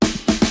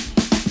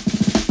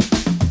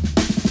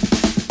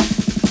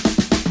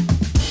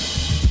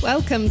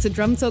Welcome to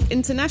Drum Talk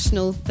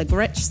International, the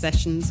Gretsch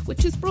Sessions,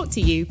 which is brought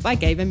to you by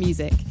Gaver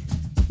Music.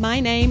 My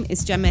name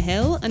is Gemma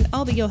Hill, and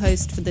I'll be your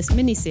host for this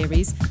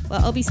mini-series,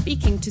 where I'll be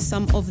speaking to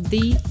some of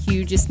the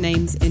hugest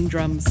names in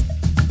drums.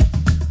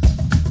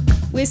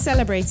 We're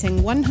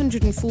celebrating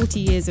 140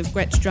 years of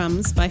Gretsch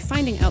drums by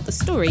finding out the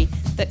story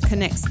that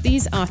connects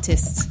these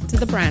artists to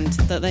the brand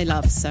that they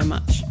love so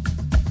much.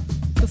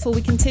 Before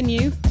we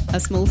continue, a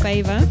small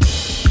favour.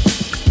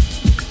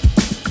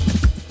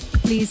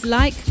 Please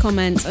like,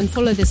 comment and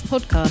follow this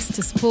podcast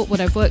to support what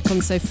I've worked on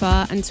so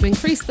far and to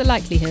increase the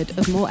likelihood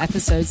of more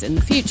episodes in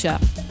the future.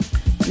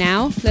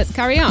 Now, let's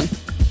carry on.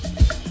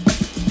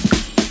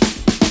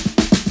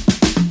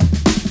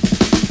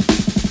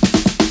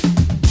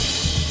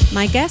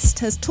 My guest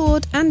has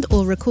toured and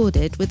or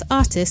recorded with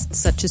artists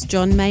such as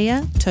John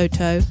Mayer,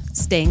 Toto,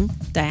 Sting,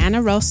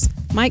 Diana Ross,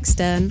 Mike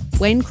Stern,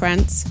 Wayne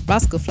Krantz,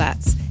 Rascal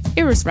Flatts,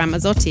 Iris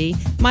Ramazzotti,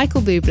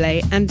 Michael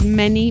Bublé and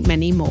many,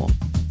 many more.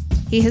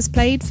 He has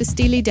played for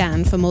Steely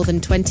Dan for more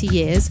than 20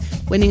 years,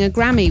 winning a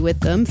Grammy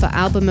with them for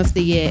Album of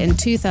the Year in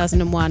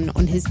 2001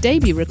 on his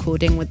debut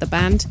recording with the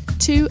band,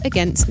 Two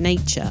Against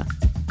Nature.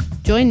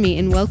 Join me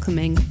in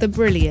welcoming the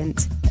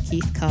brilliant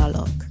Keith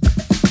Carlock.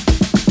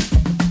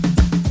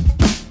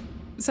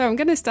 So I'm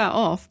going to start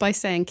off by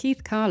saying,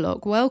 Keith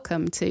Carlock,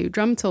 welcome to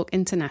Drum Talk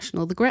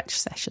International, the Gretsch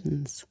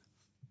Sessions.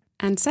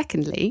 And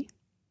secondly,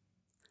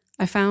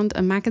 I found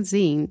a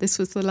magazine. This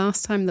was the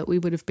last time that we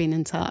would have been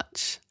in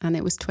touch, and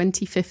it was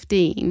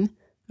 2015.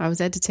 I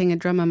was editing a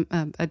drum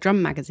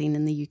magazine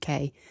in the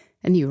UK,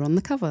 and you were on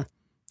the cover.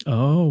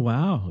 Oh,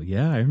 wow.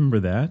 Yeah, I remember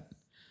that.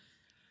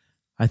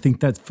 I think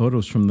that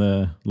photo's from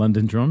the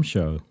London Drum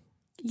Show.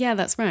 Yeah,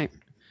 that's right.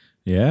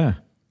 Yeah.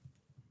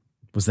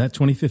 Was that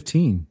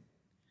 2015?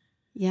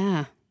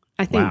 Yeah.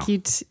 I think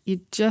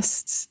you'd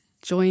just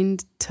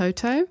joined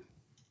Toto.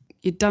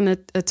 You'd done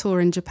a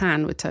tour in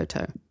Japan with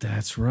Toto.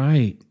 That's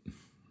right.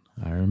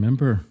 I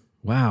remember.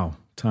 Wow.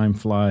 Time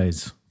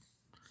flies.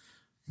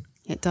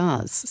 It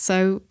does.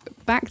 So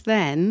back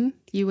then,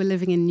 you were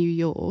living in New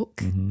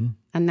York, and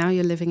now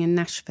you're living in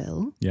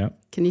Nashville. Yeah.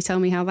 Can you tell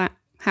me how that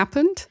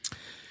happened?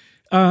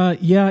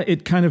 Yeah,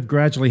 it kind of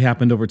gradually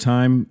happened over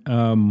time.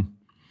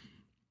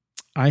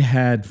 I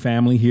had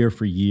family here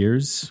for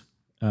years.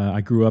 I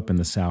grew up in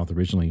the South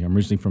originally. I'm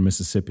originally from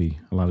Mississippi.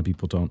 A lot of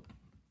people don't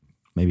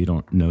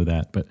know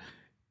that, but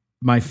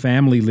my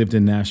family lived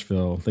in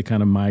Nashville. They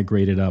kind of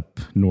migrated up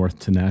north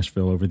to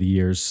Nashville over the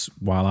years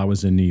while I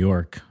was in New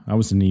York. I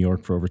was in New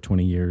York for over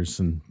 20 years,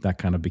 and that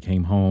kind of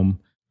became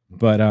home.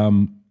 But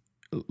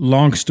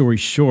long story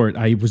short,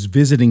 I was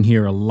visiting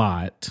here a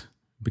lot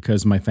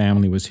because my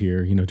family was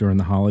here, during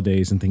the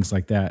holidays and things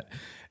like that.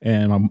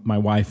 And my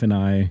wife and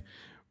I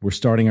were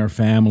starting our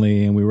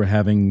family, and we were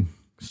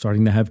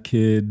starting to have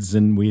kids,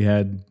 and we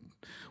had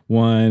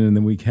one, and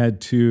then we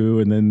had two,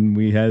 and then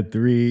we had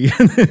three.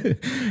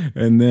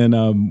 And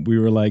then we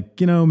were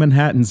like,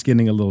 Manhattan's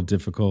getting a little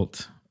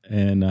difficult.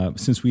 And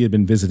since we had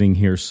been visiting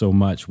here so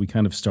much, we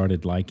kind of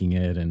started liking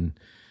it and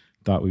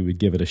thought we would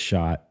give it a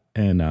shot.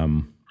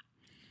 And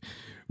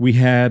we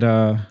had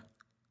a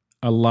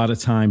lot of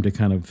time to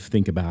kind of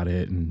think about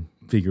it and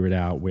figure it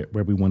out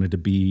where we wanted to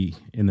be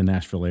in the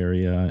Nashville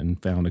area,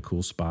 and found a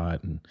cool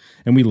spot, and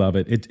we love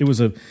it. It was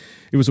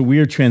a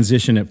weird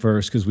transition at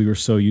first because we were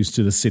so used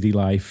to the city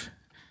life,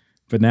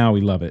 but now we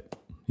love it.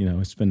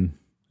 It's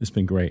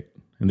been great,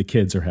 and the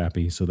kids are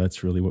happy, so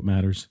that's really what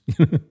matters.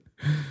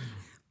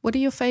 What are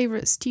your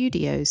favorite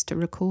studios to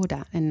record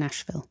at in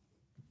Nashville?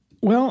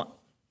 Well,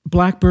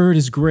 Blackbird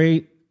is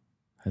great.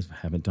 I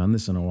haven't done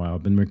this in a while.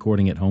 I've been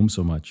recording at home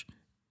so much.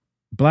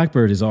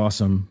 Blackbird is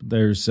awesome.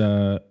 There's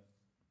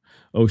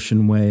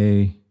Ocean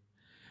Way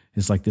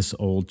is like this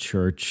old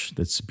church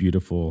that's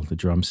beautiful. The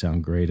drums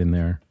sound great in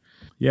there.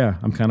 Yeah,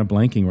 I'm kind of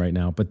blanking right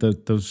now, but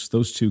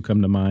those two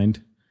come to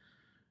mind.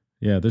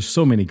 Yeah, there's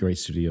so many great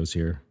studios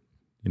here,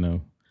 And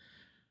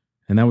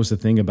that was the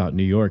thing about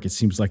New York. It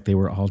seems like they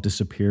were all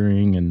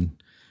disappearing, and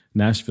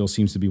Nashville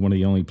seems to be one of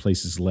the only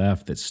places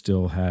left that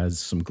still has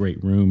some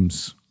great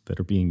rooms that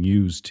are being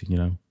used,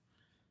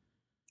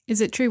 Is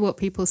it true what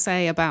people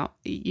say about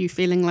you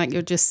feeling like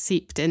you're just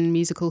seeped in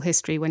musical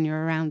history when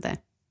you're around there?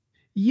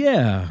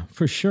 Yeah,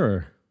 for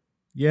sure.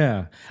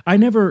 Yeah. I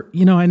never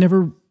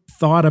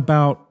thought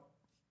about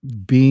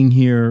being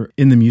here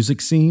in the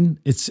music scene.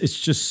 It's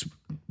just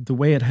the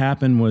way it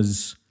happened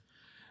was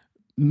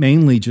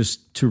mainly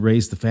just to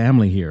raise the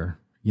family here,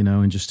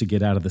 and just to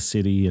get out of the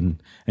city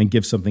and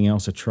give something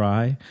else a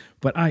try.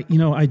 But I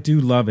do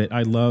love it.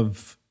 I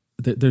love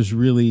that there's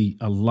really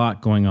a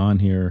lot going on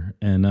here,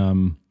 and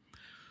I'm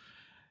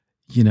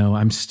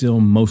still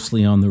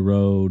mostly on the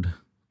road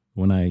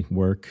when I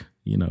work.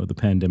 The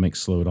pandemic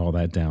slowed all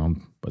that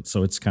down, but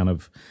so it's kind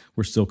of,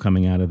 we're still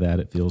coming out of that,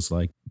 it feels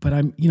like. But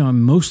I'm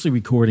mostly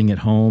recording at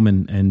home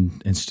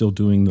and still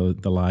doing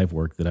the live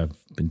work that I've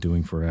been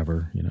doing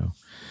forever,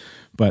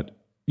 But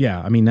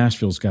yeah,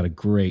 Nashville's got a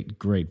great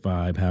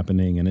vibe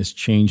happening, and it's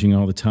changing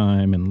all the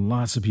time, and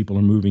lots of people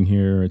are moving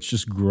here. It's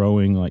just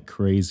growing like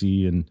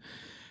crazy, and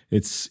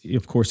It's,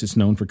 of course, it's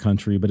known for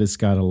country, but it's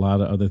got a lot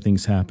of other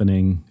things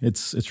happening.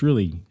 It's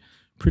really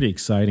pretty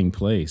exciting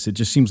place. It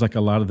just seems like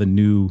a lot of the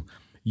new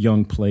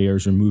young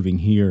players are moving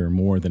here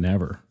more than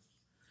ever,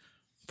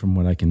 from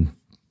what I can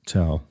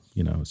tell.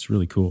 It's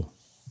really cool.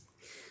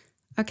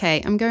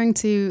 Okay, I'm going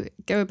to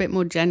go a bit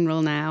more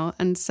general now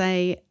and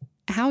say,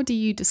 how do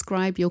you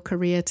describe your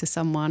career to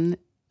someone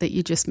that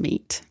you just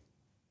meet?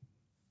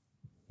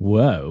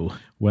 Whoa.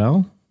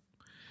 Well,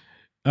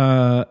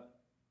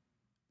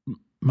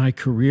 my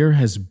career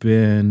has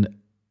been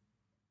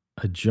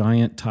a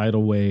giant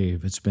tidal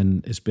wave. It's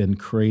been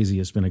crazy.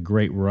 It's been a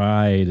great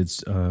ride. It's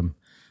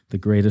the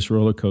greatest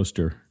roller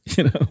coaster.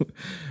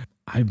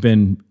 I've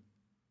been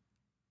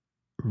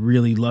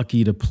really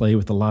lucky to play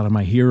with a lot of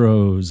my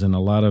heroes and a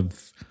lot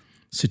of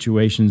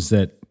situations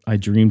that I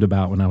dreamed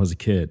about when I was a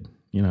kid.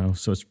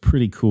 So it's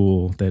pretty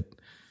cool that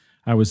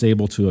I was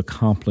able to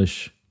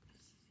accomplish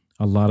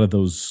a lot of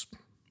those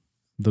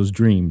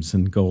dreams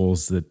and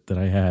goals that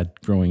I had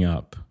growing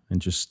up,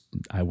 and just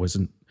I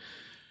wasn't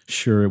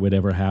sure it would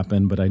ever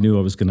happen, but I knew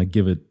I was going to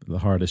give it the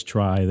hardest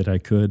try that I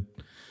could.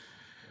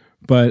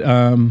 But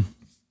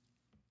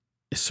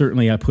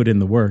certainly I put in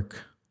the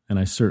work, and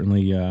I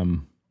certainly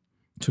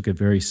took it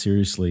very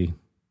seriously,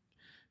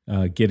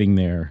 getting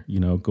there,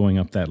 going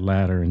up that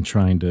ladder and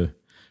trying to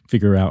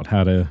figure out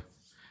how to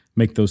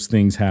make those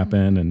things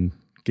happen and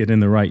get in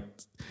the right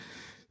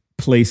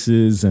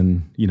places.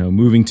 And,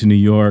 moving to New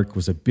York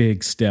was a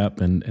big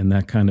step, and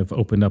that kind of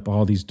opened up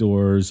all these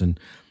doors.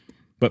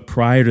 But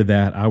prior to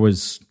that, I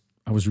was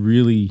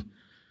really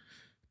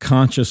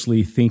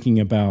consciously thinking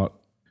about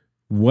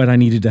what I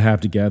needed to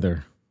have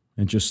together,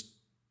 and just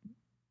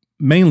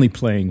mainly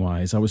playing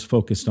wise, I was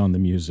focused on the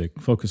music,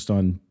 focused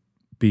on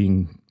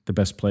being the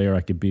best player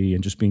I could be,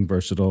 and just being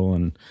versatile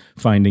and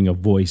finding a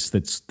voice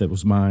that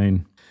was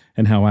mine,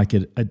 and how I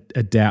could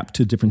adapt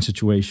to different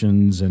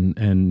situations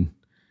and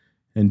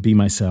be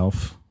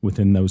myself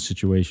within those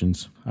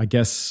situations. I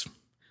guess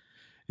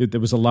there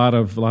was a lot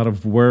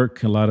of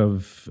work, a lot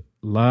of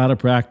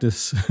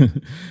practice,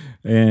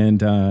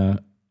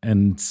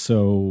 and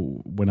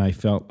so when I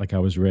felt like I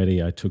was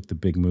ready, I took the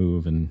big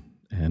move and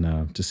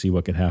to see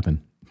what could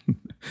happen.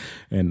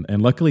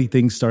 and luckily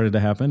things started to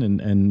happen,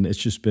 and it's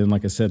just been,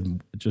 like I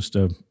said, just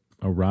a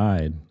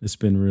ride. It's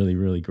been really,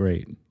 really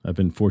great. I've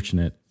been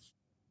fortunate.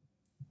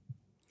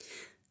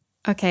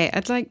 Okay,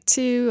 I'd like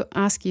to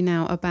ask you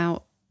now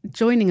about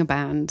joining a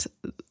band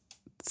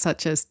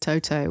such as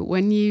Toto.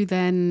 When you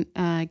then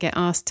get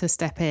asked to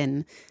step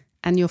in,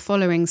 and you're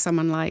following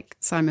someone like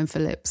Simon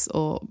Phillips,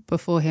 or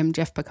before him,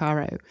 Jeff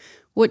Porcaro,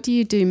 what do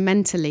you do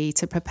mentally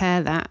to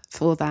prepare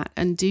for that?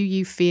 And do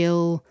you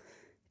feel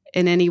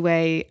in any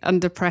way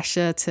under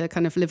pressure to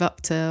kind of live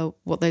up to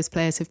what those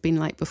players have been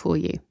like before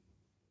you?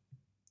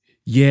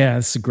 Yeah,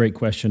 that's a great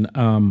question.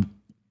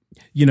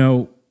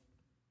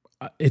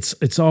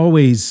 It's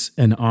always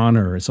an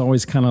honor. It's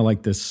always kind of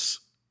like this,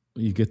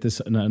 you get this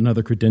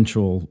another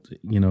credential,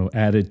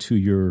 added to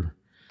your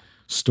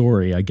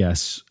story, I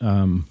guess.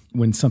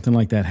 When something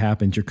like that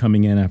happens, you're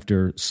coming in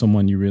after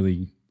someone you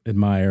really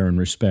admire and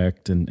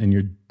respect, and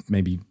you're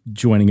maybe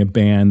joining a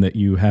band that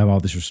you have all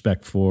this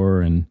respect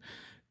for, and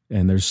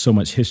there's so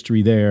much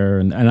history there.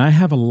 And I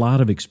have a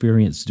lot of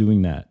experience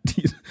doing that.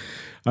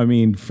 I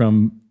mean,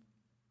 from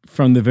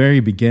the very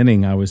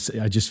beginning,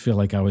 I just feel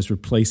like I was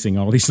replacing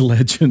all these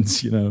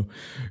legends,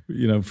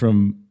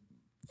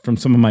 from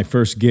some of my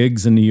first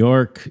gigs in New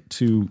York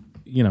to,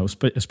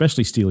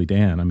 especially Steely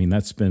Dan. I mean,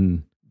 that's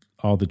been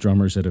all the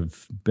drummers that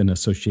have been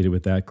associated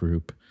with that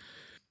group.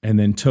 And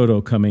then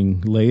Toto coming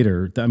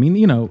later. I mean,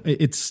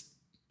 it's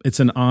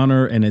an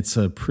honor and it's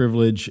a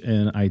privilege,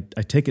 and I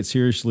take it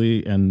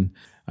seriously, and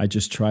I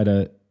just try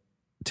to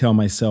tell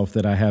myself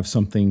that I have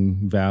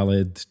something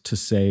valid to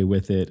say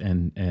with it,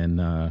 and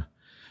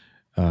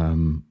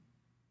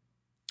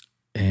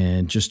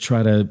just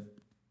try to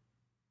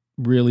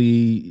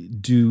really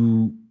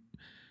do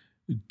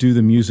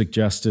the music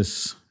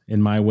justice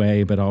in my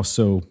way, but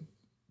also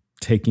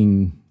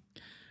taking,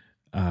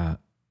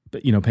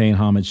 paying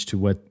homage to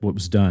what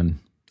was done,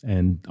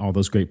 and all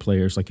those great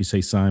players, like you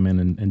say, Simon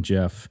and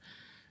Jeff.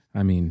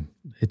 I mean,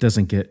 it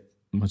doesn't get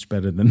much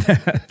better than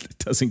that. It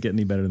doesn't get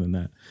any better than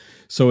that.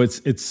 So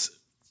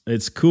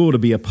it's cool to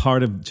be a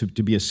part of,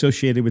 to be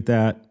associated with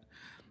that.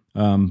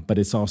 But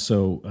it's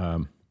also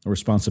a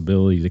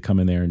responsibility to come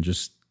in there and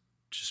just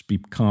be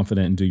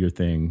confident and do your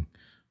thing.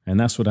 And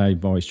that's what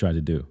I've always tried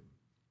to do.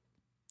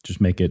 Just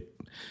make it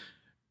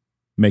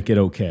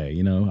okay.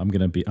 I'm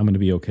gonna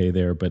be okay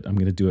there, but I'm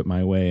gonna do it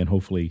my way, and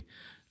hopefully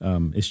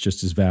it's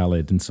just as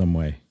valid in some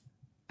way.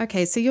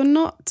 Okay, so you're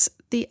not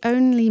the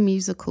only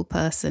musical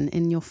person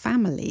in your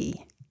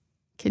family.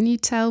 Can you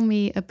tell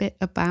me a bit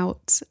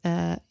about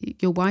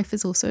your wife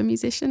is also a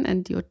musician,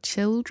 and your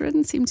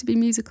children seem to be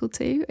musical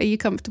too? Are you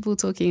comfortable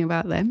talking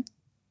about them?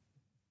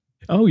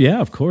 Oh, yeah,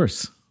 of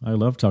course. I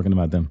love talking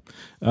about them.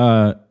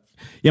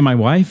 My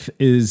wife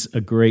is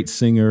a great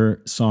singer,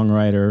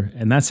 songwriter,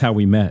 and that's how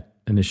we met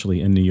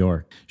initially in New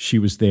York. She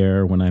was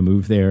there when I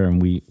moved there,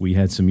 and we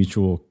had some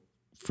mutual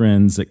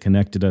friends that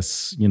connected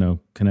us,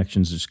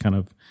 connections just kind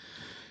of,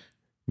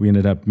 we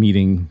ended up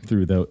meeting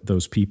through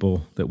those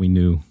people that we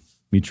knew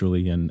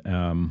mutually, and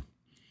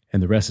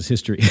the rest is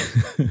history.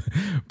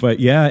 But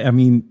yeah, I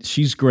mean,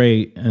 she's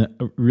great,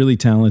 really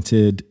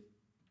talented.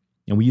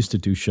 And we used to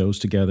do shows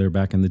together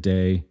back in the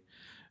day.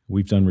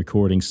 We've done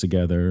recordings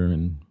together,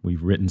 and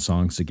we've written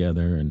songs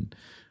together, and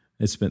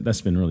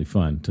that's been really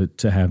fun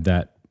to have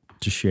that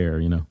to share,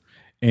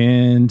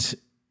 And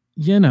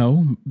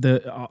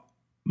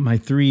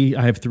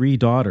I have three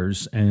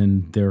daughters,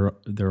 and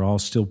they're all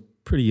still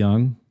pretty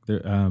young.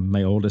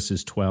 My oldest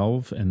is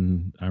 12,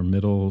 and our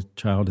middle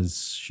child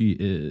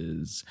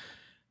is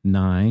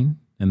 9,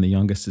 and the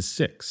youngest is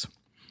 6.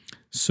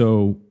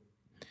 So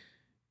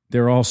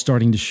they're all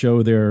starting to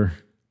show their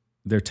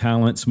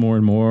talents more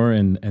and more,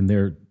 and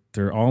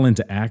they're all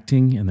into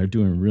acting, and they're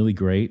doing really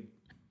great.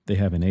 They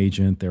have an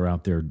agent. They're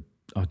out there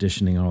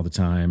auditioning all the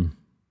time.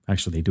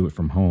 Actually, they do it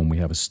from home. We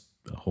have a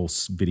whole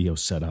video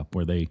set up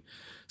where they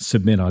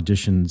submit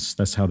auditions.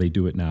 That's how they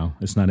do it now.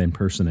 It's not in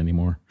person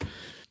anymore.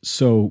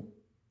 So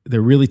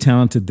they're really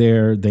talented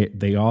there.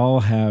 They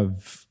all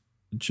have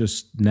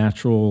just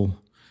natural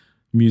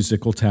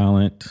musical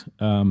talent.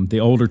 The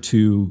older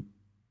two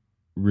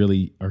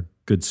really are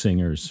good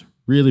singers.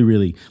 Really,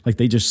 really, like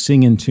they just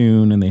sing in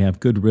tune, and they have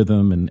good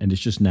rhythm, and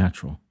it's just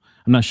natural.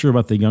 I'm not sure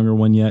about the younger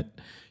one yet.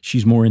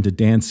 She's more into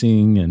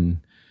dancing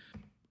and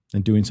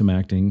doing some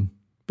acting.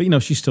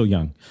 But, she's still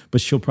young.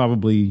 But she'll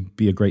probably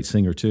be a great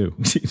singer too,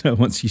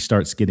 once she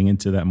starts getting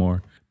into that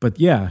more. But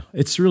yeah,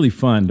 it's really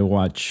fun to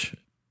watch,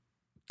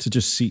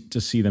 to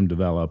see them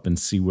develop and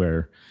see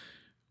where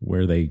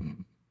they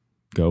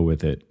go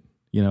with it.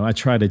 I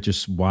try to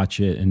just watch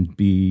it and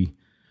be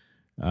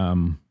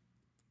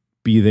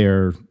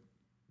there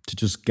to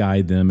just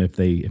guide them if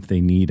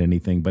they need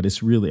anything. But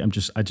it's really, I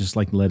just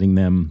like letting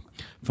them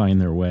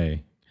find their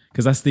way,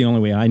 because that's the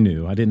only way I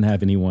knew. I didn't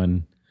have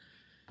anyone.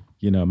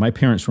 My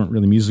parents weren't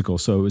really musical,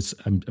 so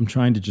I'm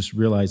trying to just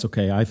realize,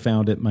 okay, I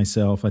found it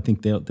myself. I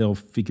think they'll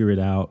figure it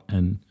out.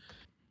 And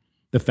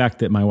the fact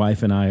that my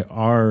wife and I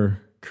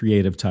are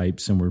creative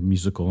types and we're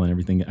musical and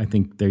everything, I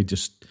think they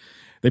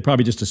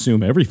probably just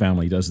assume every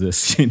family does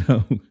this,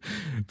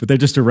 but they're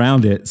just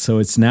around it. So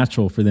it's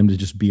natural for them to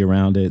just be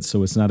around it.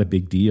 So it's not a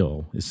big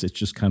deal. It's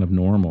just kind of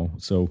normal.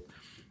 So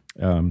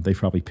they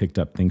probably picked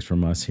up things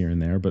from us here and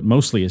there, but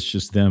mostly it's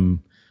just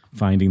them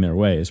finding their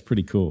way. It's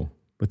pretty cool.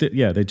 But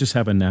they just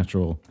have a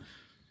natural.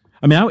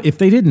 I mean, if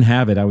they didn't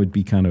have it, I would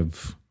be kind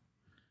of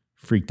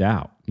freaked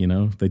out.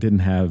 If they didn't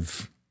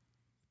have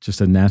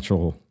just a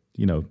natural,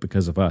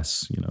 because of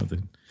us,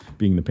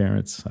 being the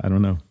parents. I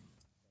don't know.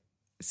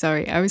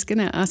 Sorry, I was going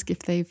to ask if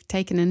they've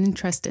taken an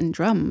interest in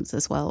drums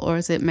as well, or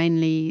is it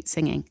mainly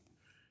singing?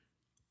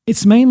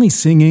 It's mainly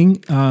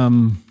singing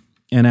and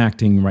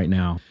acting right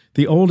now.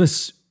 The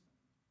oldest,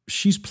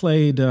 she's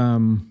played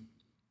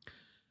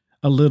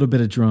a little bit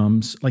of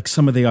drums. Like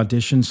some of the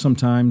auditions,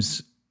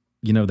 sometimes,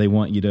 they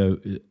want you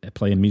to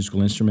play a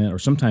musical instrument, or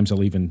sometimes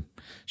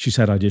she's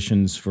had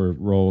auditions for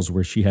roles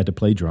where she had to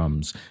play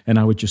drums, and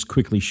I would just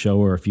quickly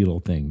show her a few little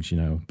things,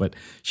 but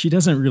she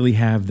doesn't really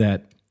have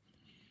that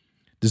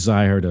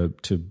desire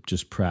to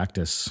just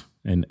practice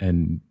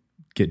and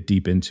get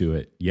deep into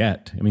it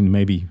yet. I mean,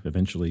 maybe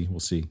eventually, we'll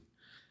see.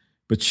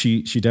 But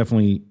she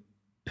definitely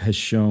has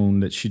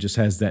shown that she just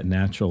has that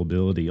natural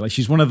ability. Like,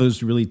 she's one of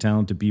those really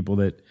talented people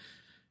that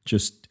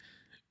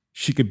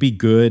she could be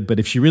good, but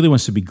if she really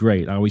wants to be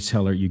great, I always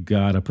tell her, you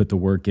got to put the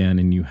work in,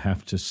 and you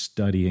have to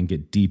study and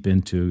get deep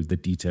into the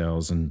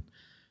details and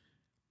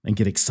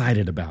get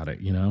excited about it,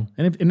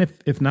 And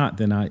if not,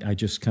 then I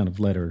just kind of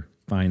let her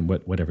find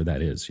whatever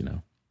that is,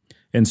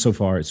 And so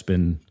far, it's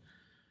been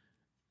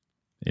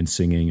in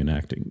singing and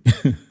acting.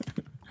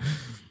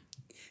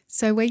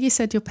 So where you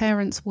said your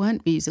parents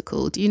weren't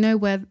musical, do you know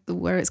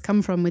where it's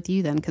come from with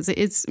you then? Because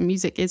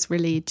music is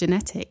really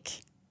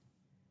genetic.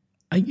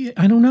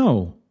 I don't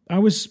know. I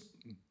was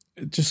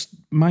just,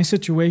 my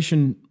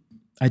situation,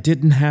 I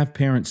didn't have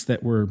parents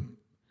that were,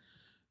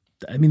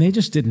 they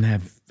just didn't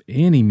have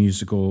any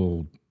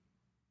musical,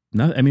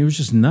 it was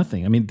just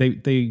nothing.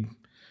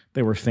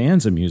 They were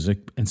fans of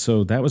music, and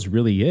so that was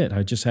really it.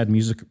 I just had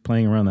music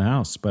playing around the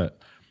house, but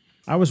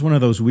I was one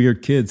of those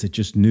weird kids that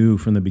just knew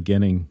from the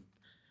beginning,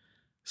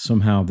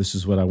 somehow this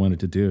is what I wanted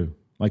to do.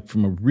 Like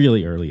from a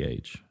really early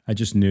age, I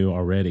just knew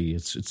already.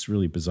 It's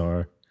really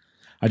bizarre.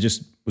 I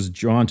just was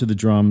drawn to the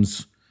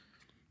drums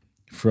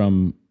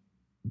from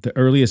the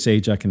earliest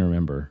age I can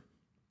remember,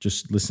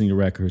 just listening to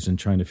records and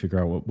trying to figure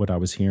out what I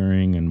was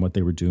hearing and what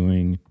they were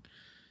doing.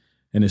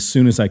 And as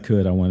soon as I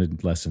could, I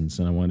wanted lessons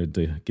and I wanted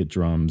to get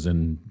drums,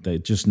 and they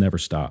just never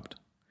stopped.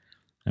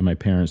 And my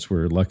parents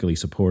were luckily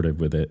supportive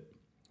with it.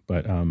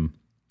 But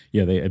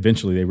they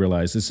eventually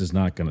realized this is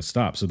not going to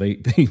stop. So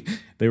they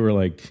were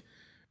like,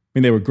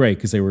 they were great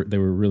because they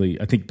were really,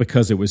 I think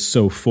because it was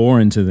so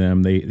foreign to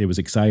them, it was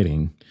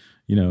exciting,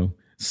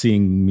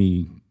 seeing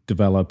me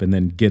develop and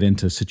then get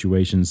into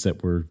situations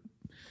that were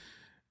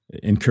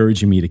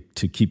encouraging me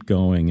to keep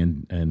going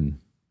and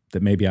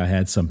that maybe I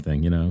had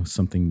something,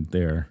 something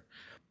there.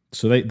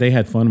 So they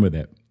had fun with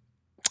it.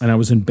 And I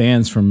was in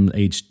bands from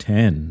age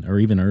 10 or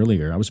even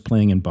earlier. I was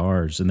playing in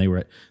bars, and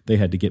they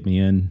had to get me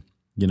in,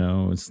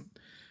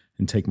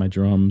 and take my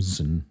drums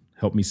and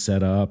help me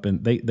set up,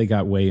 and they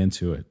got way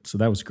into it. So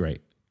that was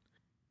great.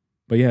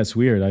 But yeah, it's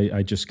weird.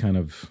 I just kind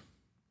of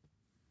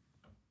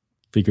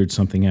figured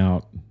something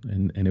out,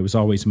 and it was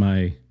always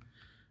my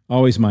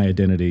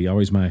identity,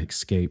 always my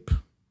escape.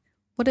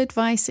 What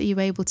advice are you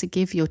able to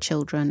give your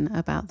children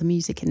about the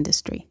music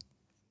industry?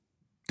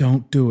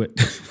 Don't do it.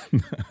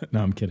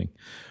 No, I'm kidding.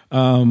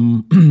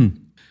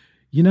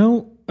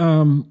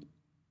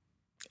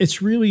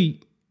 It's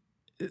really,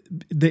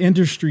 the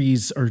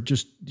industries are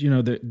just,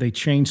 they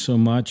change so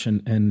much.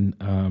 And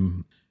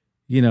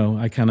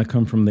I kind of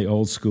come from the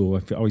old school.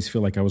 I always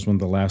feel like I was one of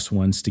the last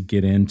ones to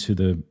get into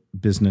the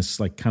business,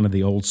 like kind of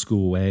the old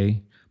school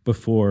way,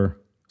 before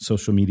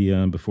social media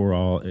and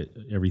before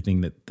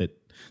everything that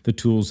the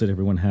tools that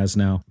everyone has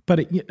now.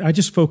 But I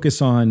just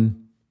focus on,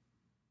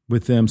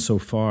 with them so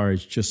far,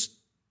 is just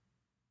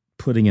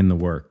putting in the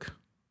work.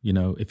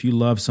 If you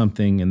love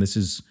something and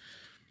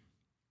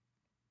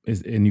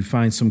and you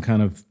find some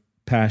kind of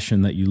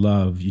passion that you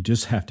love, you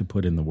just have to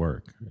put in the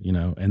work,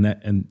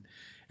 and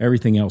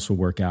everything else will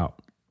work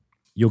out.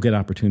 You'll get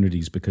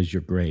opportunities because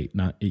you're great.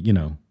 Not,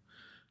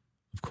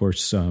 of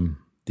course,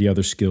 the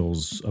other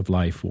skills of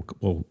life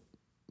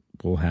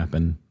will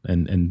happen,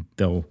 and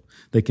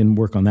they can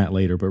work on that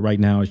later. But right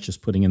now, it's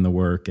just putting in the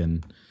work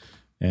and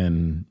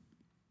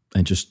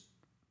just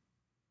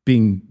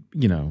being,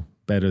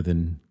 better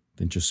than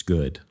just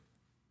good.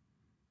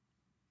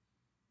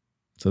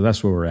 So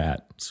that's where we're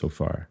at so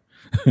far.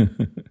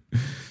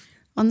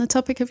 On the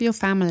topic of your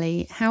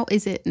family, how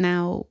is it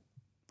now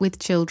with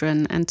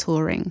children and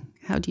touring?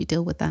 How do you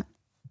deal with that?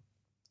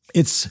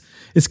 It's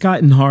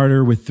gotten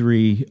harder with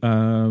 3.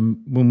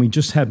 When we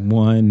just had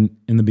 1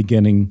 in the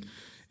beginning,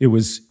 it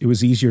was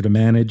easier to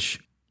manage,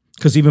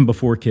 because even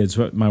before kids,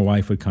 my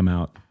wife would come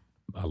out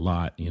a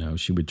lot.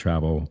 She would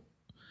travel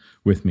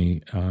with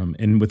me,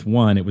 and with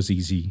 1, it was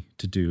easy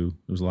to do.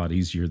 It was a lot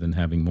easier than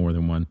having more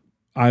than 1.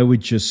 We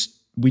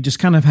just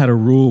kind of had a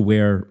rule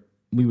where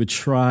we would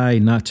try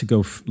not to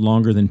go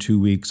longer than 2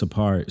 weeks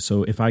apart.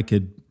 So if I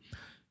could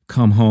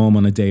come home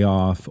on a day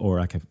off, or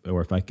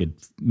if I could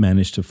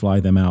manage to fly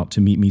them out to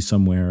meet me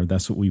somewhere,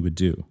 that's what we would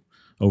do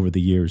over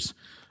the years.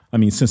 I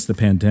mean, since the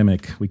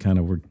pandemic,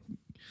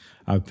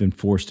 I've been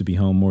forced to be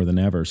home more than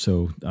ever.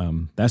 So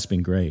that's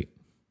been great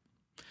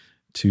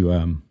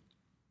to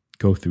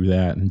go through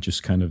that and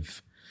just kind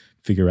of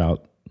figure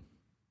out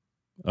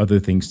other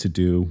things to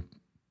do.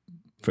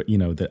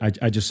 That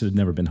I just had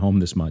never been home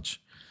this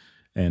much,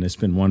 and it's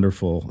been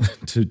wonderful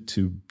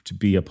to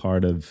be a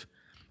part of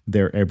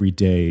their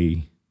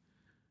everyday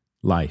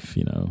life.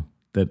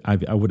 That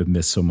I would have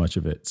missed so much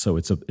of it. So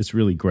it's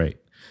really great.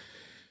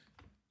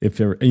 If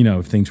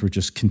things were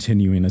just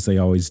continuing as they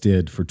always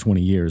did for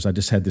 20 years. I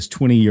just had this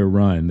 20-year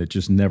run that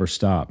just never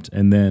stopped,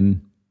 and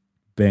then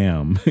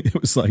bam, it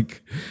was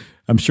like,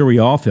 I'm sure we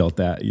all felt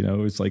that.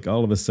 It's like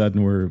all of a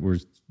sudden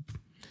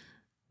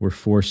we're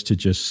forced to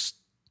just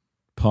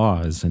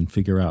pause and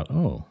figure out,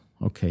 oh,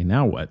 okay,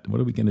 now what? What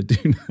are we going to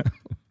do now?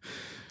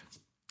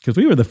 Because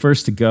we were the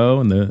first to go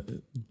and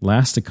the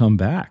last to come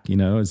back.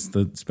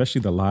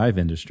 Especially the live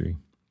industry.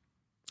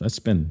 It's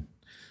been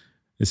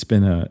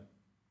a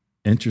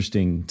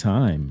interesting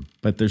time,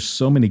 but there's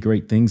so many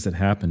great things that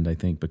happened, I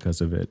think,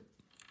 because of it.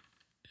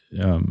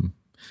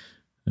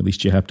 At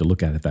least you have to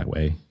look at it that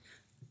way.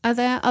 Are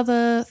there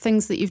other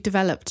things that you've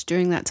developed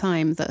during that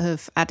time that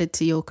have added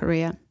to your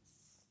career,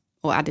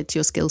 or added to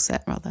your skill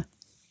set, rather?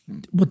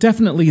 Well,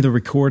 definitely the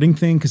recording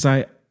thing, because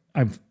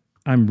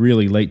I'm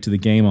really late to the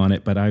game on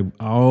it, but I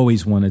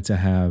always wanted to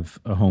have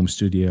a home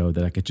studio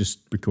that I could just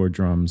record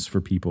drums for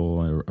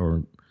people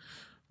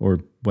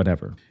or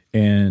whatever.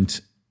 And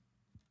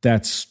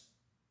that's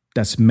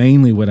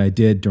mainly what I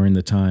did during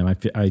the time.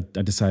 I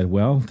decided,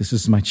 well, this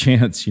is my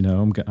chance.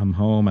 I'm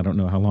home. I don't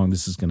know how long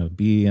this is going to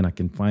be, and I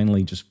can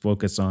finally just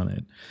focus on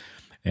it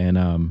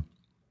and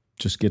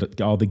just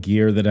get all the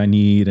gear that I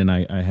need. And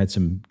I had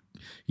some.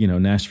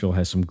 Nashville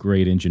has some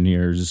great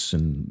engineers,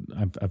 and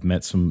I've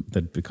met some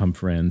that become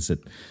friends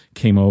that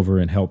came over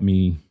and helped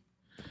me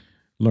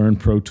learn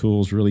Pro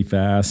Tools really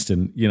fast.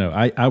 And,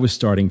 I was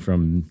starting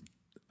from,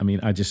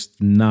 I just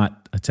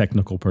not a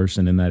technical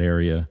person in that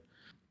area.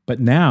 But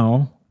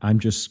now I'm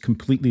just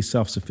completely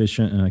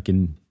self-sufficient, and I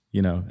can,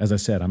 as I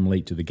said, I'm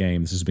late to the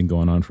game. This has been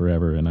going on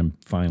forever, and I'm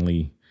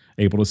finally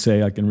able to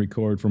say I can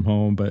record from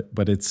home, but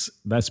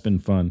that's been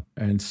fun.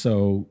 And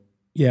so,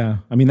 yeah,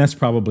 that's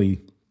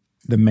probably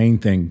the main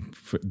thing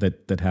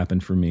that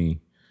happened for me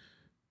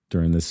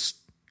during this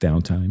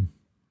downtime.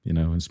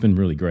 It's been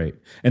really great,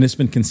 and it's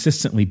been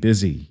consistently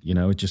busy.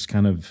 It just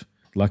kind of,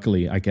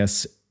 luckily, I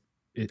guess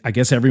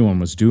everyone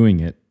was doing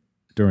it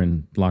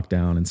during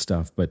lockdown and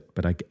stuff, but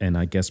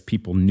I guess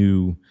people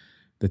knew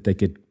that they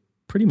could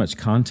pretty much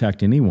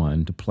contact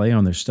anyone to play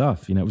on their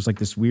stuff. It was like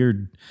this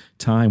weird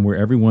time where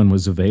everyone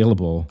was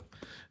available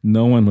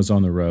no one was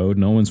on the road.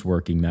 No one's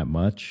working that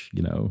much,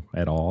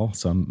 at all.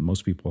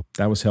 Most people,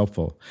 that was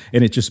helpful.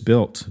 And it just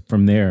built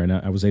from there. And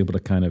I was able to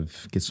kind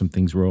of get some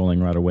things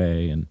rolling right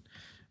away. And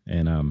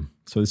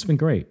so it's been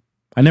great.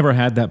 I never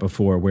had that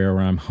before where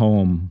I'm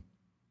home,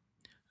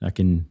 I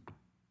can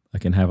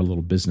have a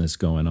little business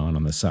going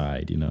on the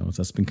side, So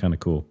that's been kind of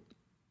cool.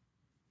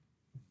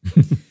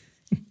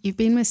 You've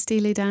been with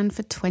Steely Dan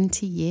for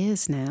 20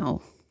 years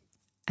now.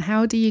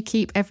 How do you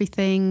keep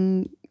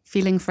everything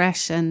feeling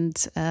fresh and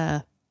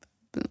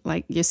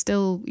like you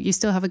still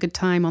have a good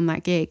time on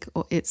that gig?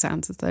 Or it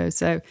sounds as though.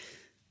 So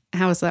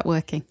how is that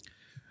working?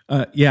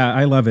 Yeah,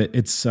 I love it.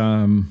 It's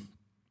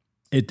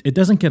it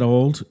doesn't get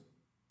old.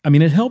 I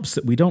mean, it helps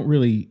that we don't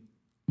really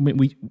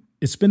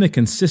it's been a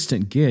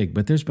consistent gig,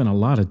 but there's been a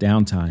lot of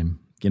downtime.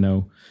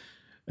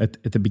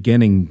 At the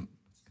beginning,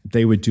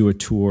 they would do a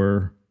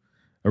tour,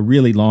 a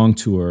really long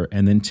tour,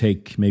 and then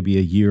take maybe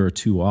a year or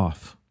two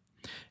off.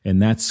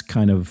 And that's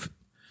kind of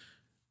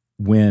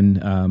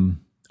when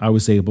I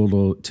was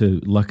able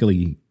to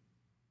luckily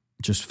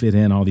just fit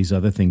in all these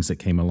other things that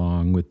came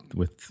along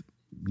with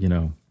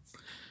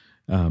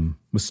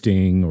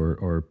Sting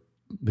or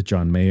with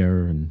John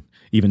Mayer and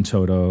even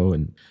Toto,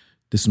 and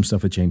did some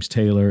stuff with James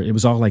Taylor. It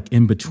was all like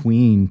in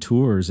between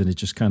tours, and it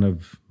just kind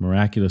of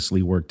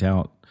miraculously worked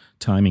out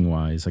timing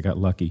wise. I got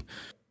lucky.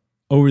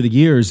 Over the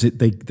years,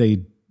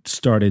 they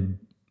started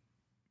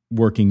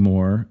working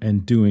more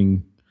and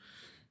doing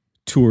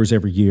tours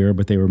every year,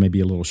 but they were maybe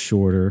a little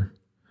shorter.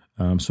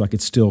 So I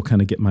could still kind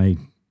of get my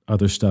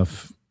other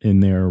stuff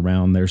in there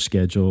around their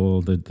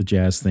schedule, the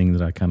jazz thing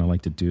that I kind of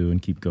like to do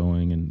and keep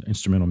going, and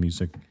instrumental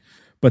music.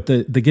 But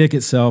the gig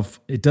itself,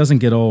 it doesn't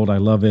get old. I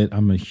love it.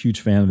 I'm a huge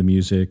fan of the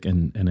music,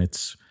 and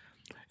it's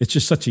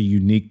just such a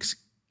unique.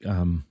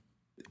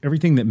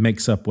 Everything that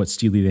makes up what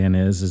Steely Dan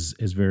is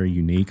very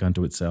unique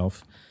unto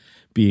itself.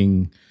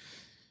 Being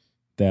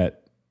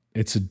that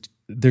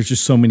there's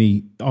just so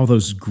many, all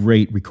those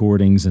great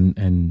recordings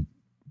and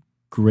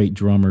great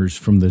drummers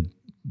from the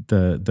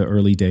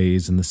early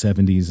days in the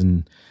 70s,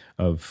 and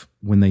of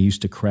when they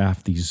used to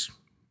craft these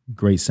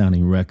great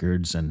sounding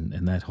records,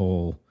 and that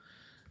whole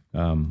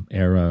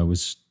era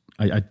was,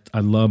 I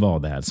love all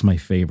that. It's my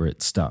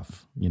favorite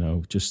stuff,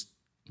 just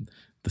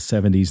the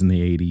 70s and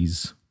the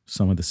 80s,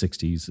 some of the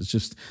 60s. It's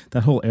just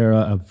that whole era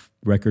of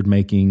record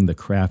making, the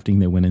crafting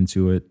that went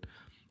into it.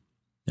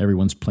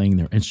 Everyone's playing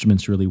their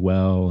instruments really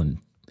well and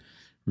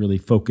really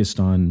focused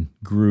on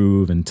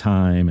groove and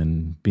time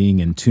and being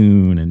in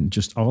tune and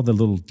just all the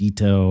little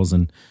details.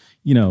 And,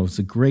 it's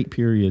a great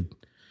period.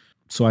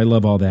 So I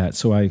love all that.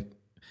 So I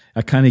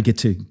kind of get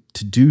to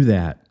do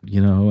that,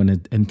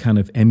 and kind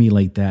of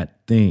emulate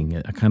that thing.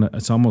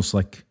 It's almost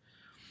like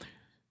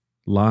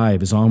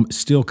live is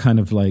still kind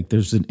of like,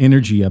 there's an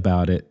energy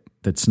about it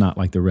that's not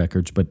like the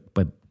records, but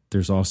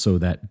there's also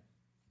that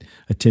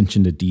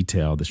attention to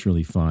detail that's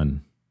really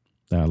fun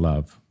that I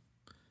love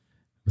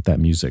with that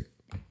music.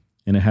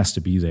 And it has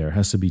to be there. It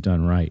has to be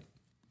done right.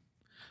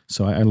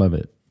 So I love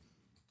it.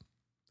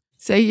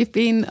 So you've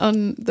been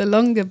on the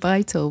longer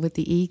Bye tour with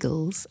the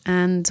Eagles,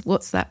 and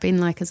what's that been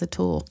like as a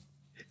tour?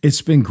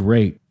 It's been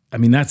great. I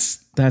mean,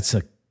 that's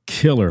a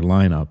killer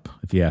lineup,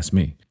 if you ask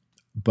me.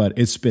 But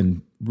it's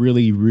been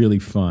really, really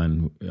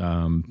fun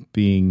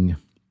being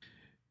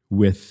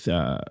with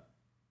the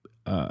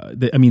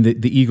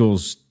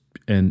Eagles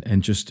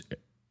and just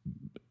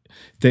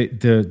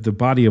the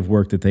body of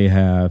work that they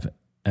have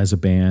as a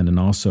band, and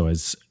also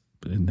as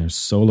in their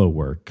solo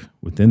work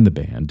within the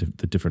band,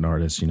 the different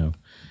artists,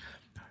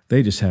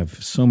 they just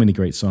have so many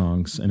great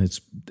songs, and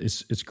it's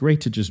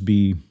great to just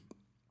be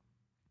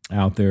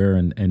out there,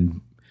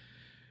 and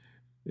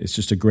it's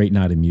just a great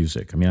night of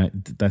music. I mean,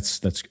 that's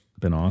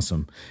been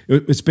awesome.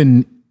 It's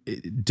been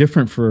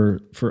different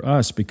for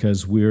us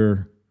because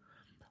we're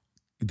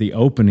the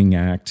opening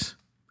act,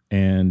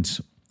 and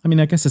I mean,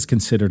 I guess it's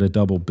considered a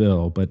double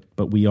bill,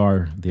 but we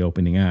are the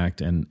opening act,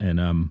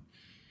 and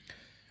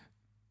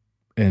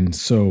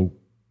so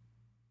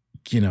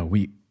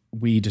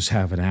we just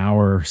have an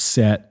hour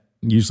set.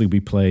 Usually we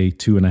play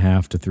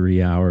 2.5 to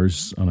 3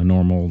 hours on a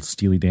normal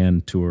Steely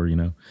Dan tour,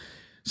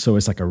 So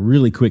it's like a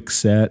really quick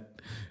set,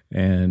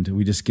 and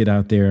we just get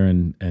out there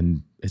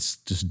and it's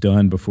just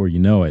done before you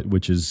know it,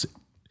 which is,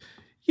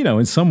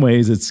 in some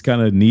ways it's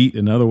kind of neat.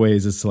 In other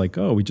ways it's like,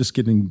 oh, we're just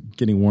getting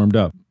warmed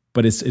up.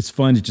 But it's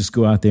fun to just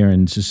go out there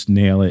and just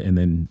nail it, and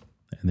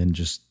then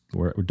just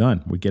we're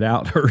done. We get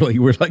out early.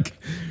 We're like,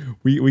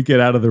 we get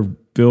out of the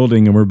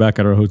building and we're back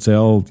at our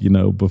hotel,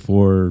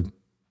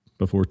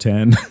 before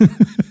 10.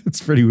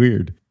 It's pretty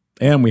weird.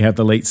 And we have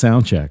the late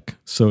sound check.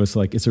 So it's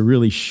like, it's a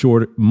really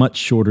much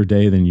shorter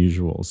day than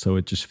usual. So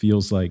it just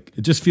feels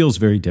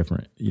very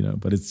different,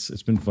 but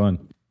it's been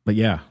fun. But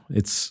yeah,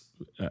 it's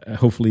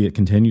hopefully it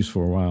continues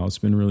for a while. It's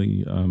been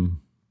really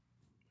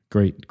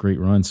great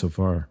run so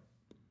far.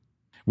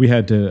 We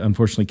had to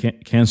unfortunately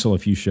cancel a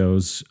few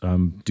shows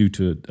due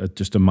to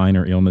just a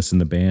minor illness in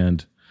the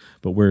band,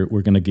 but we're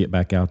going to get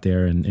back out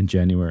there in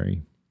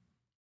January.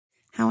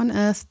 How on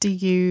earth do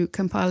you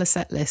compile a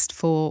set list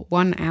for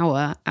 1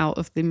 hour out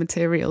of the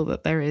material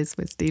that there is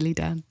with Steely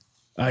Dan?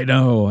 I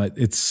know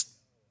there's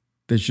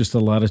just a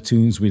lot of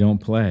tunes we don't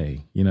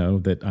play,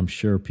 that I'm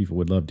sure people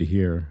would love to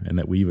hear and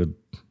that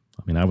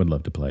I would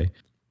love to play.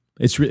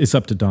 It's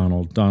up to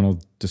Donald.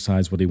 Donald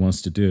decides what he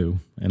wants to do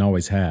and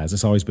always has.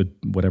 It's always been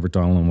whatever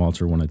Donald and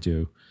Walter want to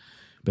do.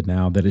 But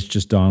now that it's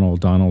just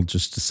Donald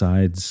just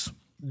decides,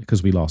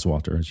 because we lost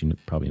Walter, as you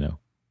probably know.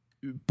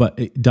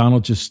 But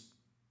Donald just,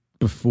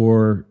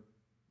 before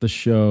the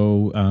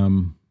show,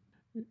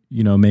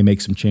 may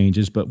make some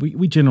changes, but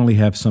we generally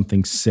have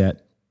something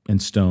set in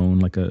stone,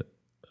 like a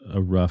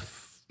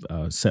rough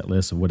set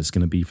list of what it's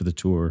going to be for the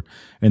tour.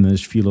 And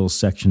there's a few little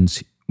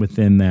sections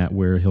within that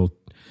where he'll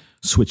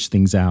switch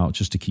things out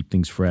just to keep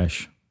things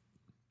fresh,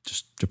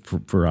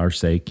 for our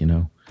sake,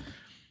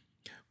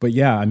 But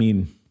yeah,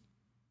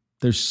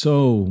 there's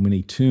so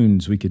many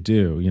tunes we could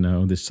do,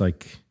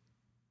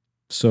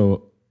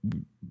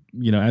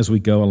 as we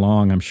go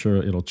along, I'm sure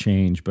it'll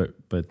change, but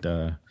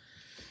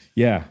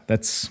yeah,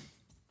 that's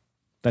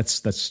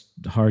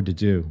hard to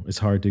do. It's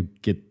hard to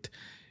get,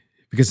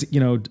 because,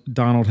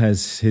 Donald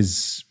has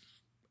his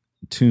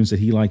tunes that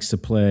he likes to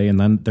play, and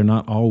then they're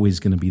not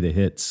always going to be the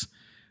hits.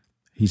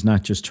 He's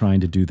not just trying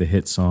to do the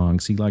hit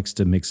songs. He likes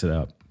to mix it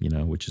up,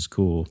 which is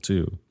cool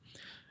too.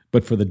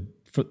 But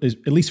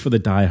at least for the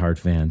diehard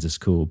fans, it's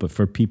cool. But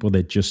for people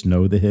that just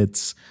know the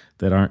hits,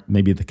 that aren't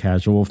maybe the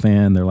casual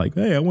fan, they're like,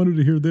 hey, I wanted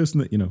to hear this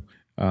and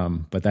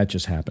that, but that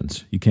just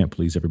happens. You can't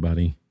please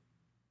everybody.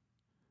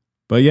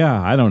 But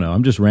yeah, I don't know.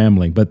 I'm just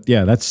rambling. But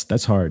yeah,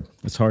 that's hard.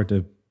 It's hard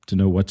to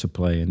know what to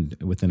play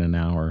within an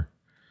hour.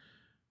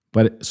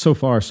 But so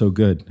far, so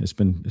good. It's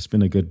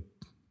been a good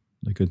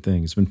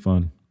thing. It's been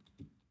fun.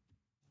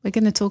 We're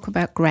going to talk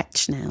about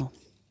Gretsch now.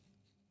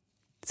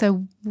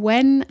 So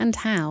when and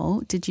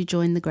how did you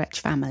join the Gretsch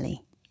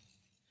family?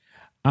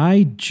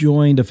 I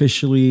joined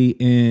officially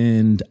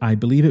in, I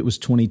believe it was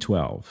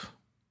 2012.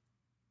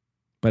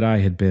 But I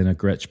had been a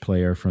Gretsch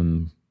player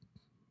from,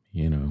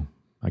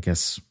 I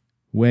guess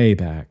way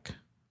back.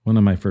 One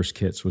of my first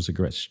kits was a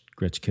Gretsch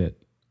kit,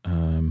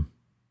 when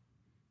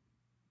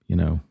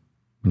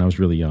I was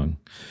really young.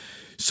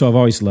 So I've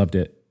always loved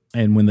it.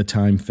 And when the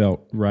time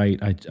felt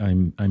right,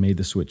 I made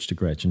the switch to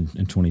Gretsch in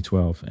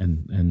 2012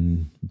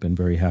 and been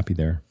very happy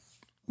there.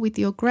 With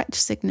your Gretsch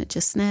signature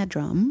snare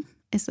drum,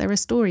 is there a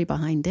story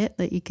behind it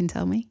that you can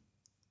tell me?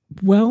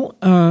 Well,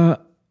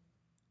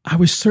 I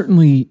was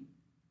certainly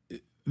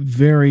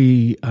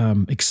very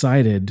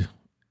excited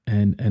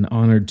and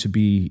honored to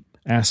be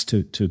asked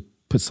to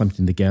put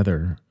something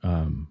together,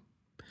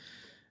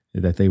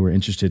 that they were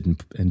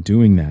interested in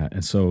doing that.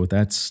 And so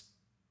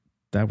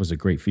that was a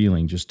great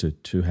feeling just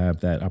to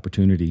have that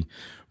opportunity.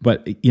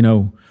 But,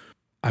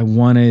 I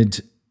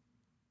wanted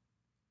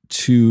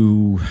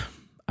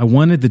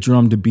the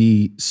drum to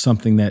be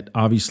something that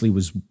obviously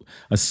was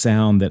a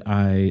sound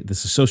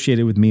that's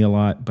associated with me a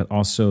lot, but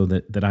also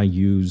that I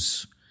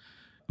use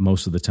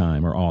most of the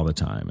time or all the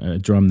time, a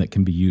drum that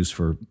can be used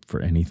for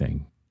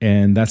anything.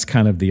 And that's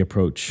kind of the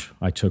approach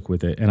I took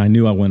with it. And I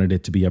knew I wanted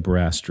it to be a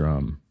brass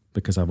drum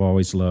because I've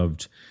always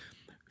loved,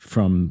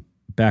 from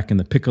back in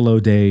the piccolo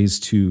days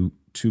to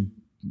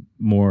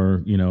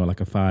more,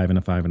 like a 5 and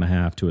a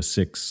 5.5 to a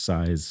 6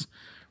 size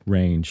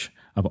range.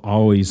 I've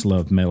always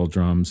loved metal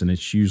drums, and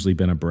it's usually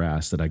been a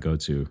brass that I go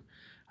to.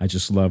 I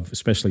just love,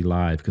 especially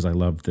live, because I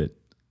love the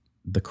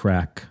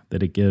crack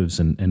that it gives,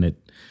 and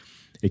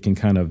it can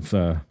kind of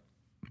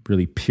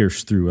really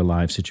pierce through a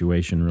live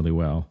situation really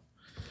well.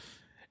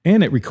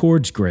 And it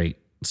records great,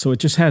 so it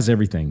just has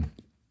everything.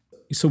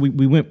 So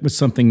we went with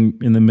something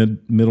in the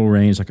middle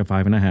range, like a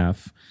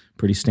 5.5,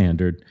 pretty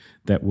standard,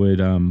 that would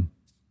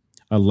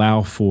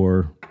allow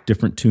for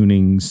different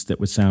tunings that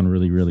would sound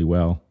really, really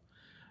well.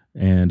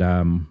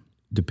 And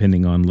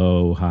depending on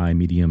low, high,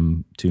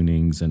 medium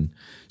tunings, and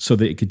so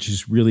that it could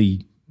just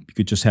really, you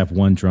could just have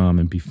one drum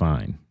and be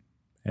fine.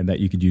 And that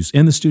you could use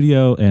in the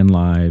studio and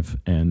live.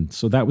 And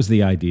so that was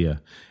the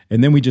idea.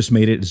 And then we just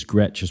made it as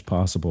Gretsch as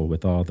possible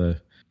with all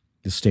the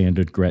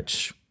standard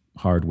Gretsch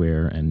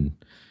hardware and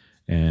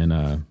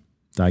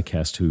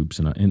die-cast hoops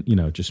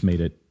and just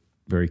made it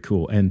very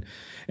cool. And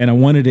I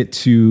wanted it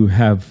to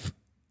have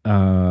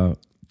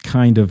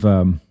kind of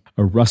a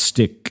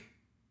rustic,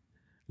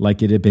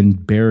 like it had been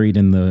buried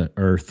in the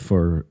earth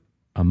for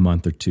a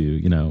month or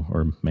two,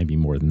 or maybe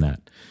more than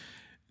that.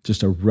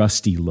 Just a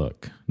rusty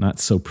look, not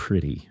so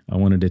pretty. I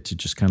wanted it to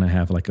just kind of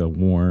have like a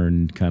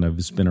worn, kind of,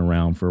 it's been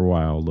around for a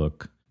while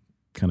look,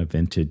 kind of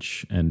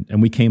vintage. And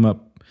we came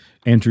up,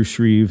 Andrew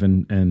Shreve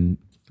and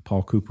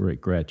Paul Cooper at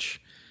Gretsch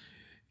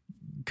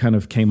kind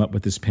of came up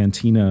with this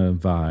patina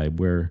vibe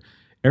where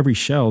every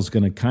shell is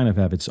going to kind of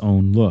have its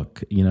own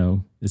look.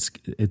 There's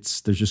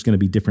just going to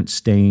be different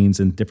stains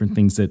and different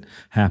things that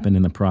happen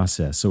in the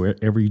process. So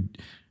every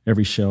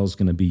shell is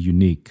going to be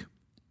unique.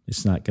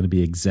 It's not going to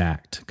be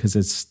exact because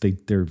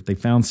they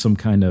found some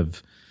kind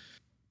of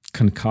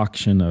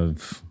concoction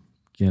of,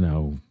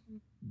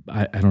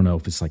 I don't know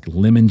if it's like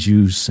lemon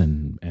juice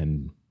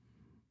and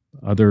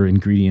other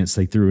ingredients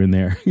they threw in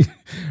there.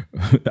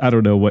 I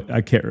don't know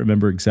I can't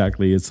remember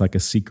exactly. It's like a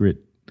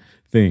secret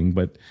thing,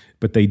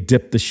 but they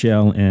dip the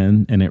shell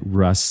in and it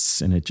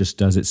rusts and it just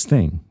does its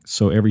thing.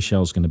 So every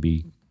shell is going to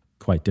be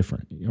quite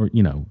different, or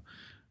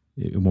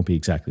it won't be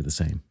exactly the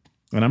same.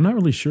 And I'm not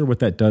really sure what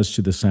that does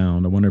to the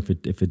sound. I wonder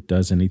if it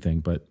does anything,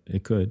 but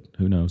it could.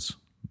 Who knows?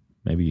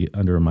 Maybe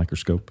under a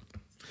microscope.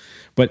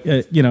 But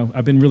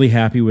I've been really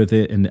happy with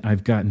it, and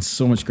I've gotten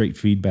so much great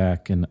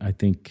feedback, and I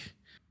think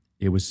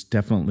it was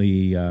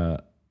definitely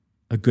a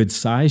good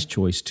size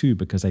choice too,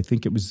 because I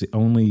think it was the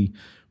only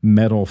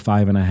metal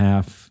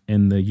 5.5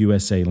 in the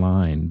USA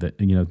line that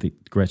the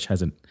Gretsch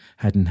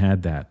hadn't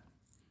had that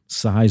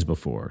size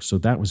before. So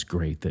that was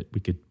great that we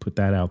could put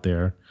that out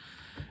there,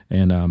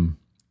 and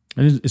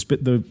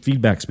the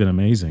feedback's been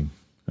amazing.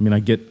 I mean, I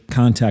get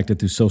contacted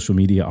through social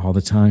media all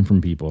the time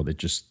from people that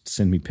just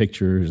send me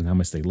pictures and how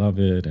much they love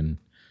it, and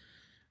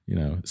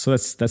so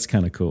that's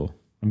kind of cool.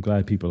 I'm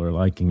glad people are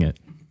liking it.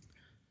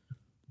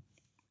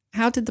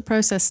 How did the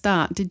process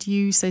start? Did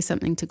you say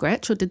something to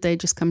Gretsch, or did they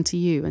just come to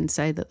you and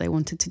say that they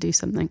wanted to do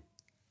something?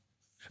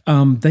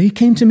 They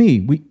came to me.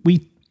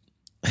 We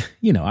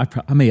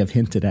I may have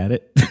hinted at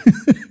it,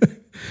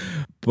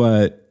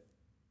 but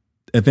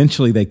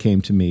eventually they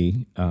came to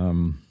me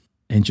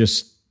and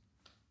just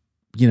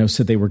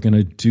said they were going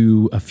to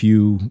do a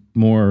few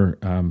more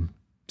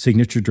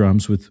signature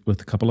drums with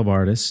a couple of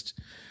artists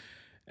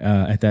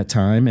at that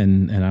time,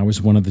 and I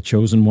was one of the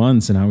chosen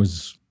ones, and I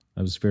was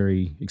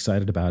very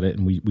excited about it.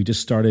 And we just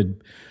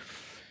started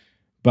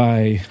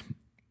by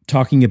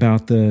talking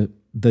about the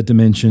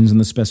dimensions and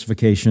the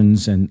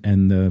specifications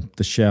and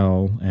the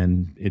shell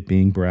and it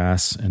being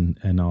brass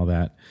and all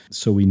that.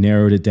 So we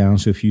narrowed it down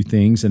to a few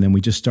things, and then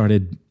we just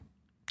started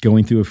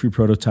going through a few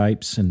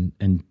prototypes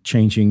and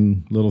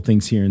changing little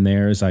things here and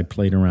there as I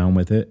played around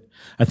with it.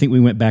 I think we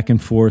went back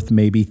and forth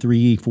maybe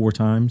 3-4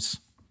 times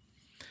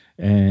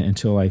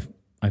until I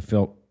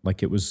felt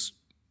like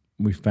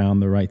we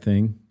found the right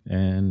thing,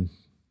 and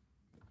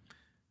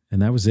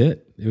that was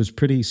it. It was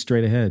pretty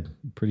straight ahead,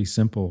 pretty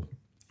simple.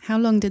 How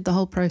long did the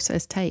whole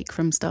process take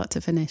from start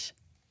to finish?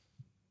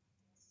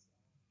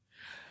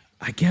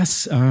 I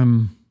guess,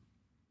 I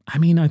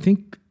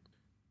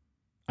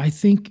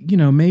think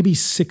maybe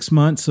 6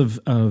 months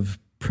of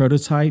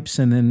prototypes,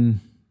 and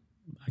then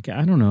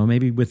I don't know,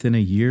 maybe within a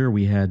year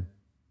we had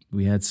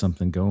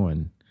something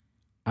going.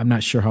 I'm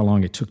not sure how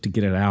long it took to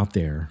get it out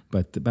there,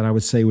 but I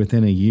would say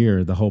within a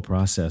year, the whole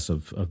process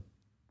of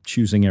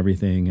choosing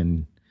everything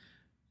and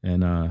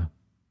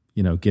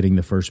getting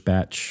the first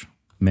batch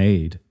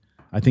made.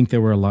 I think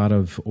there were a lot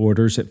of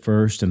orders at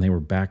first, and they were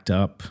backed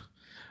up,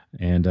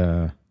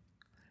 and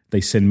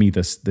they send me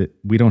this. That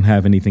we don't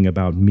have anything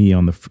about me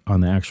on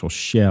the actual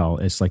shell.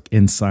 It's like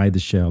inside the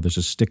shell, there's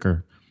a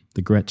sticker,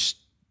 the Gretsch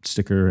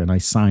sticker, and I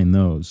sign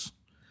those.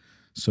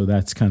 So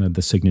that's kind of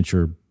the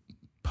signature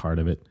part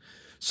of it.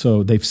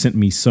 So they've sent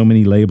me so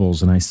many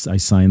labels, and I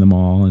sign them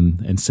all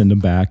and send them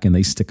back, and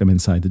they stick them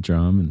inside the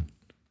drum, and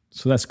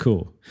so that's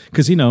cool.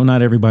 Because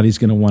not everybody's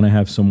going to want to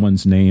have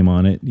someone's name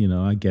on it.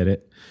 I get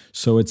it.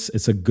 So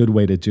it's a good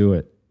way to do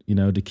it.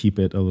 To keep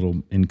it a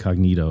little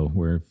incognito,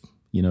 where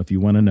if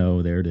you want to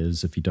know, there it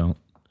is. If you don't,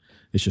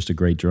 it's just a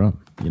great drum.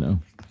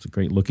 It's a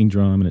great looking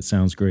drum, and it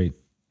sounds great.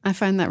 I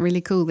find that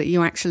really cool that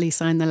you actually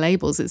sign the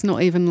labels. It's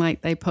not even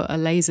like they put a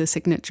laser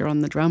signature on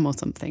the drum or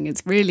something.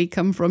 It's really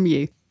come from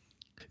you.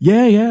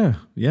 Yeah,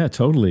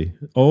 totally.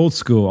 Old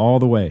school all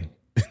the way.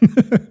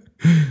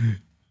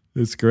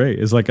 It's great.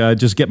 It's like I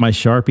just get my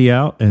Sharpie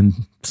out and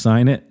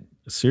sign it.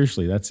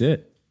 Seriously, that's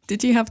it.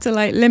 Did you have to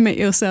limit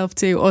yourself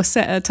to or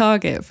set a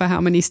target for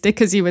how many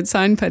stickers you would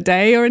sign per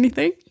day or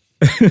anything?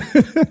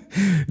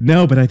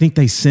 No, but I think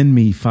they send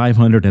me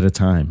 500 at a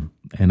time.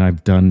 And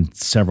I've done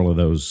several of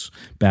those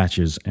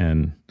batches,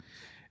 and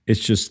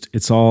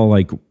it's all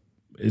like,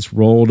 it's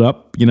rolled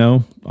up,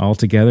 all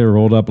together,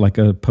 rolled up like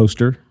a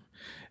poster.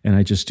 And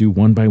I just do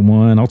one by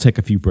one. I'll take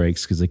a few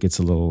breaks because it gets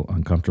a little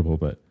uncomfortable,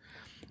 but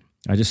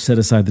I just set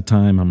aside the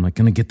time. I'm like,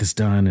 going to get this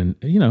done. And,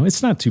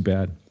 it's not too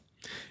bad.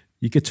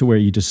 You get to where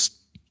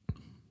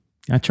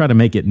I try to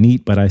make it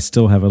neat, but I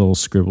still have a little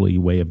scribbly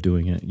way of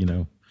doing it,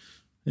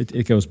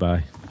 It goes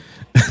by.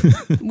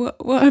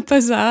 What a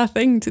bizarre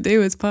thing to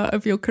do as part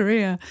of your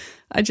career.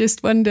 I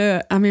just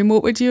wonder,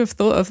 what would you have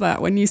thought of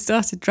that when you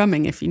started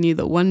drumming if you knew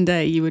that one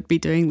day you would be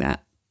doing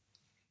that?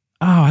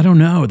 Oh, I don't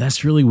know.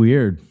 That's really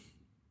weird.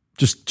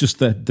 Just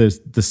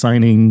the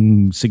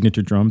signing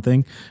signature drum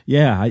thing.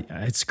 Yeah,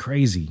 it's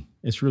crazy.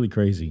 It's really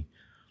crazy.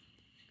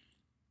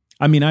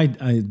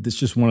 It's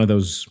just one of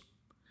those.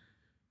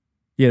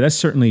 Yeah, that's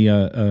certainly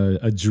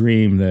a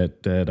dream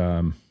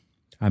that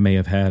I may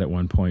have had at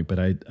one point, but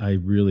I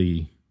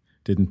really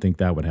didn't think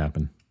that would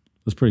happen.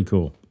 It was pretty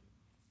cool.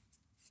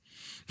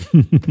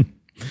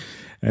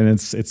 And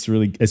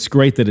it's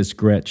great that it's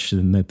Gretsch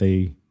and that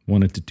they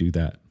wanted to do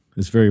that.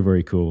 It's very,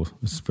 very cool.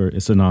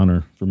 It's an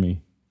honor for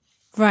me.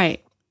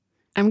 Right.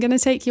 I'm going to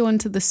take you on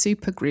to the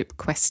supergroup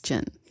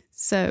question.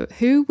 So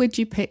who would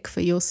you pick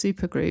for your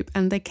supergroup?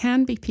 And they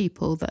can be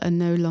people that are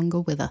no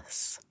longer with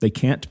us. They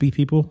can't be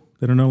people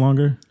that are no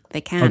longer?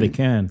 They can. Oh, they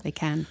can. They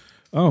can.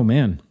 Oh,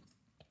 man.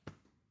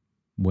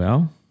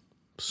 Well,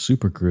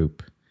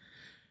 supergroup.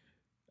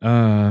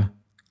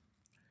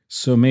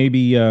 So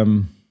maybe let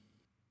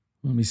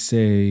me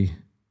say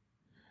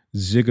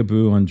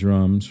Zigaboo on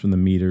drums from the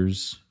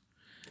Meters,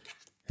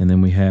 and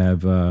then we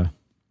have I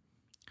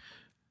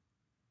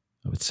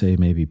would say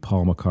maybe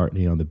Paul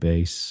McCartney on the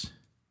bass,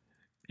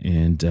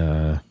 and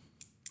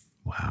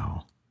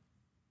wow,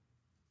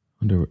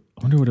 wonder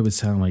what it would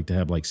sound like to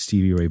have like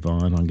Stevie Ray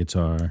Vaughan on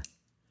guitar.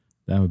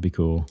 That would be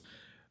cool.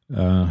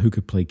 Who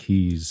could play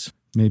keys?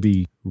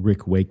 Maybe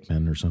Rick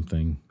Wakeman or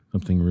something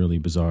really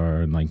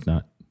bizarre and like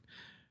not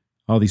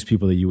all these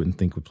people that you wouldn't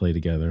think would play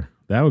together.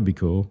 That would be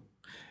cool.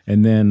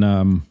 And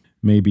then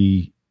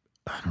maybe,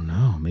 I don't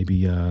know,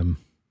 maybe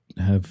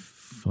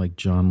have like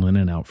John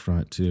Lennon out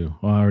front too.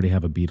 Well, I already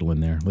have a Beatle in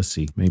there. Let's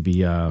see.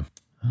 Maybe, I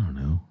don't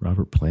know,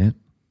 Robert Plant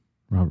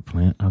out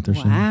there.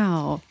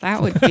 Wow,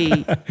 that would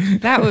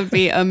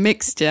be a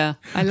mixture.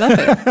 I love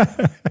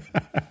it.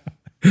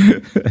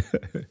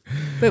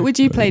 But would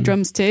you play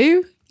drums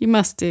too? You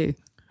must do.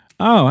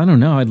 Oh, I don't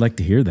know. I'd like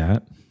to hear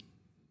that.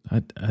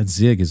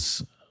 Zig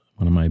is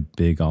one of my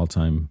big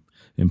all-time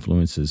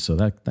influences, so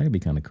that could be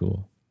kind of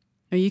cool.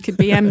 Or you could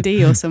be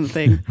MD or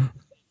something.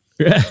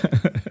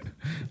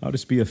 I'll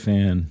just be a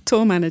fan.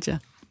 Tour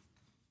manager.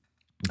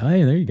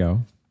 Hey, there you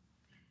go.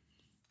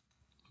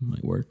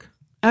 Might work.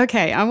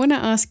 Okay, I want to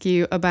ask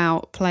you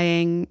about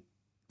playing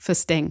for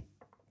Sting.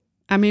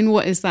 I mean,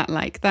 what is that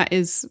like?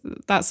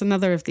 That's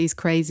another of these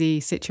crazy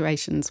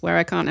situations where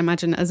I can't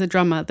imagine as a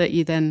drummer that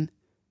you then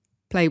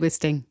play with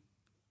Sting.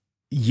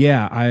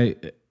 Yeah,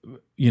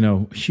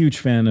 huge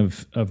fan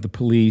of the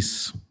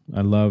Police.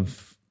 I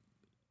love,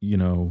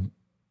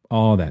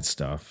 all that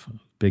stuff.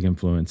 Big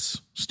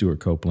influence, Stuart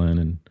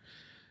Copeland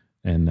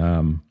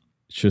and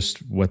just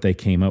what they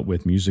came up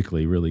with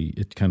musically. Really,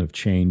 it kind of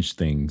changed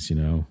things,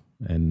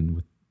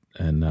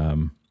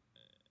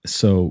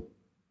 so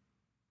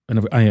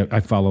I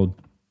followed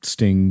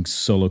Sting's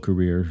solo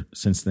career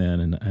since then,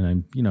 and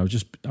I'm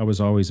I was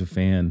always a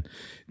fan.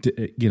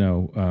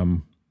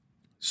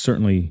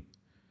 Certainly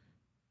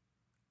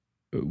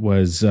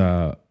was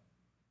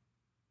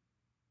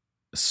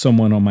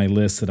someone on my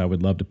list that I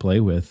would love to play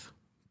with,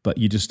 but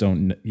you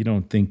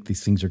don't think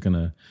these things are going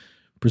to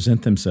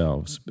present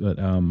themselves. But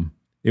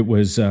it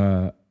was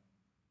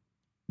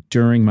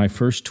during my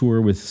first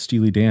tour with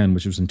Steely Dan,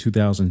 which was in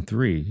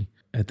 2003.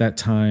 At that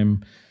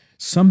time,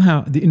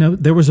 somehow,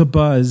 there was a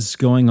buzz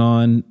going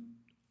on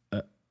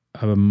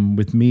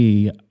with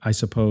me, I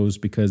suppose,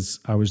 because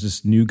I was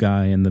this new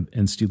guy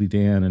in Steely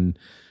Dan, and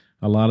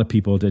a lot of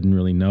people didn't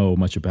really know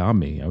much about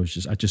me. I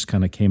just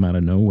kind of came out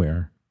of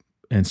nowhere,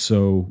 and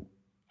so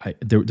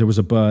there was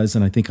a buzz,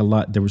 and I think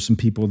there were some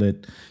people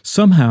that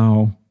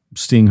somehow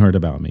Sting heard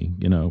about me,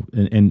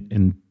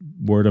 in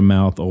word of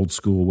mouth, old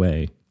school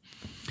way.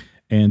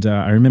 And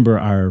I remember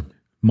our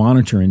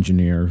monitor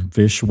engineer,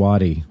 Vish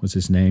Waddy was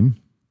his name,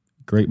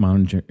 great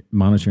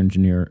monitor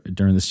engineer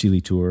during the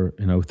Steely tour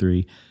in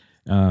 2003.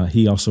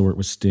 He also worked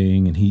with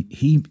Sting, and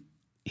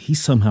he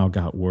somehow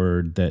got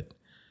word that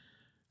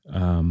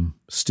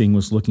Sting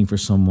was looking for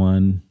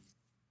someone.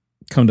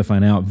 Come to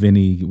find out,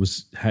 Vinny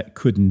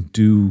couldn't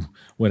do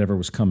whatever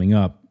was coming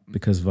up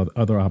because of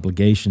other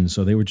obligations,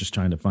 so they were just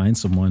trying to find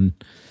someone.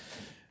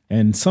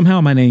 And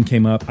somehow my name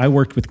came up. I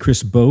worked with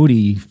Chris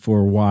Bodie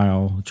for a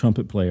while, a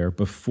trumpet player,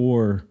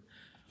 before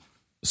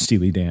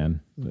Steely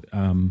Dan.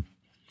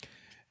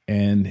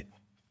 And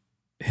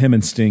him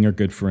and Sting are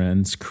good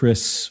friends.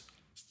 Chris,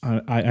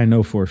 I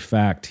know for a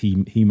fact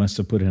he must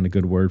have put in a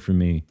good word for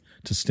me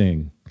to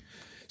Sting.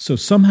 So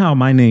somehow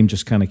my name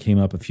just kind of came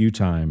up a few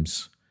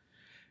times.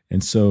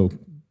 And so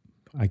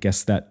I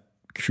guess that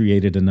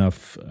created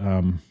enough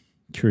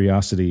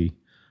curiosity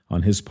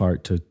on his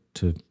part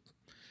to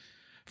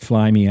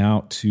fly me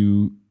out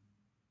to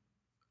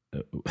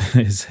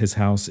his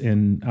house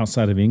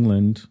outside of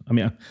England. I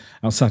mean,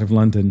 outside of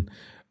London.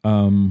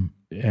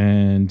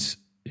 And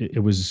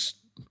it was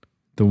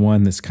the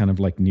one that's kind of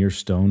like near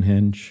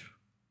Stonehenge,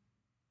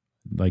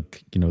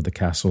 like, the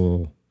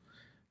castle.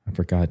 I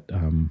forgot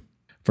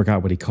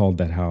what he called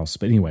that house,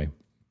 but anyway,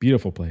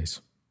 beautiful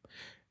place.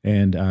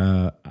 And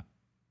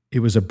it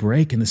was a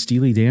break in the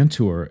Steely Dan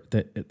tour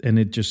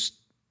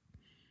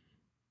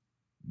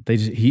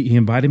he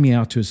invited me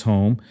out to his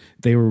home.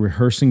 They were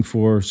rehearsing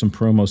for some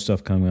promo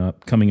stuff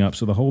coming up.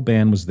 So the whole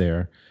band was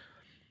there.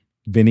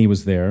 Vinny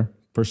was there.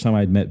 First time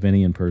I'd met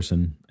Vinny in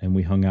person, and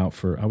we hung out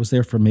I was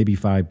there for maybe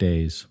 5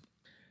 days,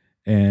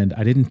 and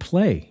I didn't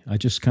play. I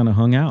just kind of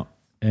hung out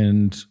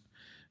and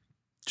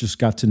just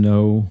got to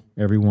know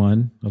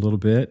everyone a little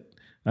bit.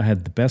 I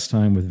had the best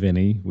time with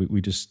Vinny.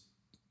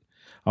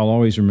 I'll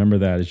always remember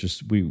that. It's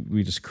just,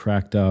 we just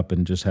cracked up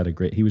and just had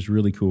he was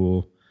really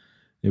cool.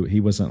 He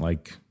wasn't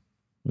like,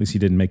 at least he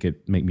didn't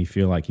make me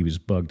feel like he was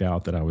bugged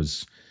out that I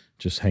was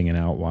just hanging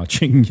out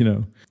watching,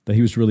 that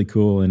he was really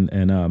cool.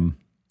 And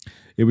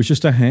it was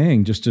just a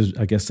hang,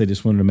 I guess they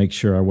just wanted to make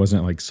sure I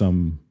wasn't like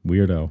some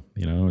weirdo,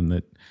 and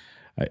that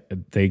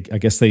I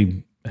guess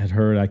they had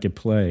heard I could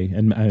play.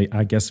 And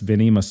I guess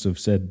Vinny must have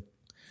said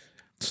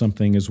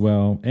something as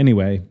well.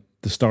 Anyway,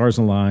 the stars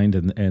aligned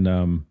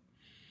and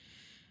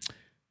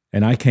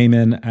And I came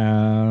in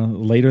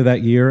later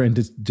that year and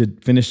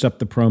finished up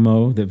the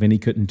promo that Vinny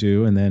couldn't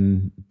do, and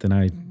then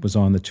I was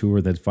on the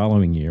tour that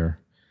following year,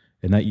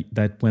 and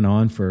that went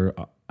on for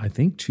I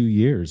think 2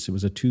 years. It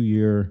was a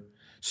 2-year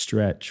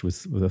stretch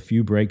with a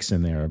few breaks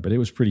in there, but it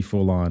was pretty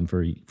full on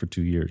for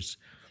 2 years.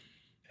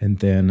 And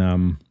then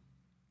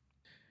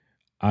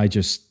I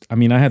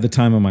had the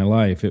time of my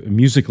life.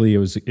 Musically,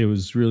 it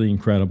was really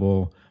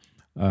incredible.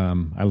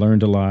 I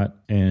learned a lot,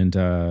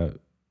 and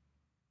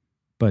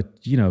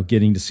but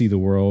getting to see the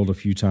world a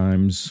few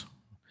times.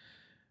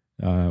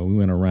 We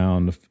went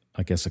around,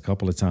 I guess, a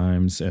couple of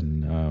times,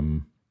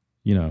 and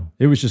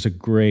it was just a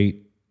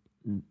great.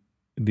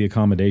 The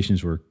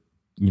accommodations were,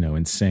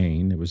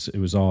 insane. It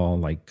was all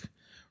like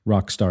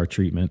rock star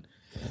treatment.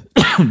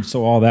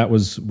 So all that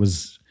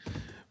was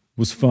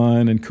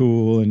fun and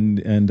cool,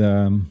 and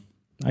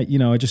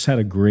I just had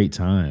a great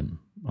time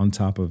on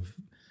top of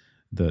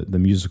the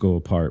musical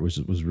part, which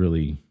was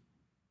really,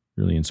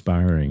 really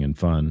inspiring and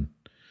fun.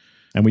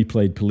 And we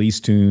played Police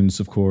tunes,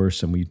 of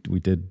course, and we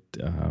did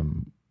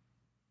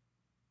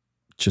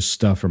just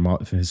stuff from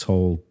his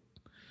whole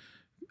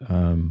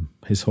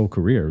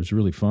career. It was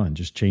really fun,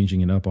 just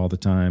changing it up all the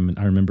time. And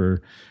I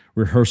remember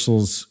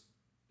rehearsals.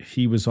 I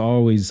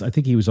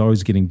think he was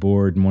always getting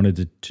bored and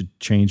wanted to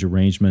change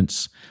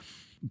arrangements,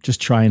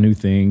 just try new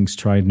things,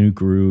 try new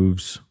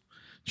grooves,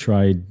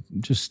 tried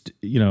just,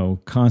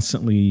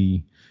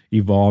 constantly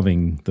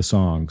evolving the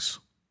songs,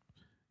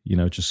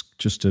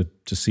 just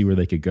to see where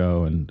they could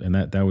go. And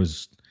that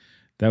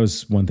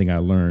was one thing I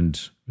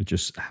learned,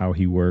 just how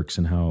he works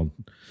and how,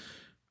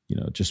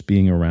 just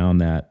being around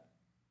that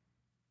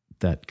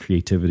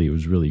creativity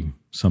was really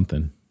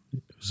something.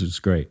 It was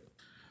great.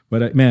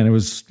 But man, it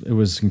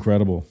was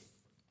incredible.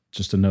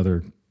 Just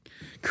another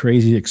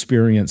crazy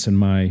experience in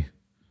my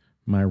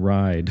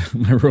ride,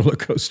 my roller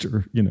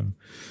coaster,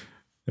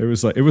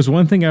 It was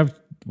one thing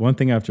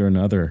after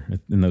another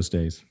in those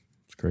days.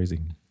 It's crazy.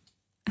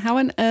 How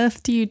on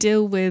earth do you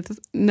deal with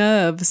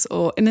nerves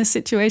or in a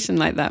situation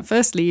like that?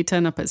 Firstly, you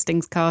turn up at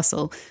Sting's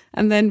Castle,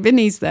 and then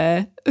Vinny's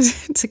there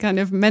to kind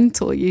of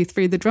mentor you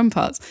through the drum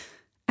parts.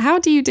 How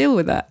do you deal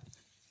with that?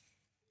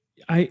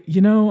 I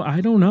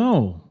don't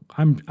know.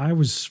 I'm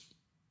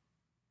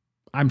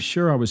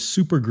sure I was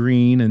super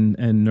green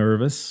and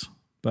nervous,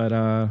 but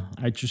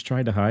I just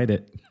tried to hide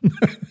it.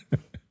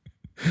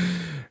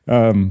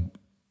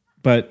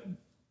 But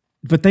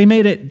they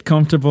made it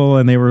comfortable,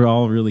 and they were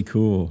all really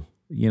cool,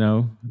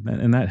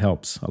 and that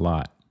helps a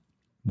lot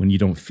when you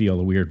don't feel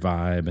a weird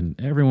vibe, and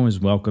everyone was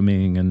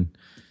welcoming. And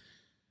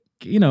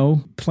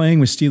playing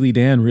with Steely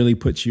Dan really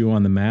puts you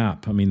on the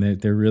map. I mean,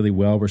 they're really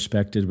well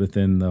respected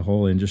within the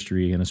whole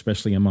industry, and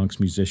especially amongst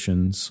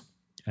musicians.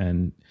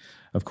 And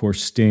of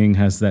course, Sting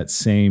has that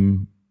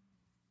same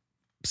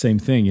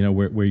thing,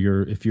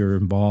 where if you're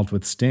involved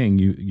with Sting,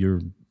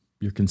 you're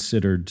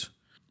considered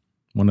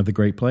one of the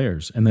great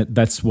players. And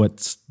that's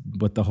what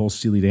the whole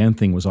Steely Dan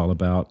thing was all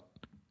about.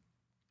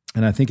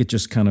 And I think it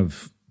just kind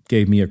of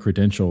gave me a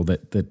credential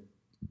that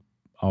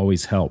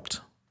always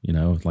helped,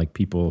 like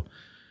people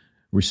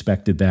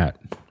respected that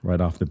right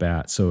off the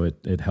bat. So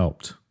it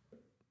helped.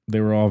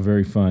 They were all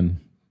very fun.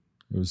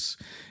 It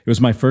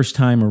was my first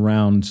time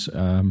around.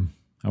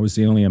 I was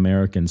the only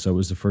American, so it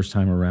was the first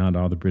time around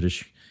all the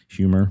British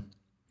humor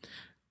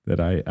that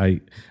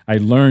I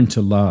learned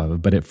to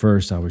love. But at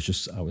first I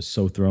was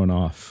so thrown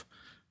off.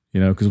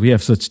 Because we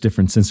have such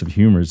different sense of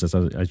humors, as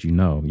it's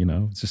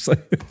just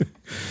like.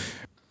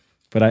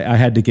 But I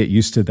had to get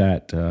used to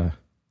that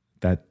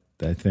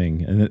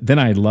thing, and then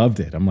I loved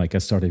it. I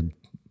started,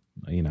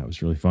 it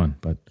was really fun.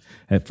 But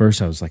at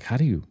first I was like, how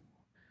do you?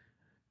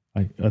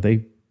 Are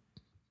they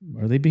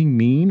being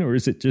mean, or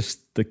is it just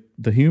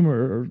the humor?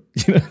 Or,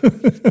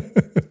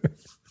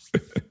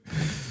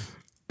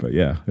 But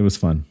yeah, it was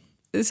fun.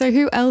 So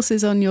who else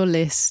is on your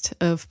list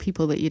of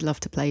people that you'd love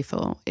to play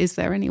for? Is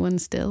there anyone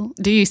still?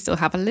 Do you still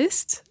have a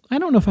list? I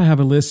don't know if I have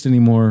a list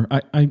anymore.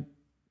 I've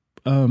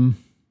been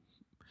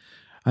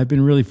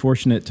really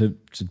fortunate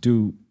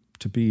to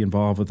be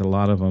involved with a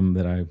lot of them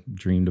that I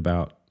dreamed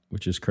about,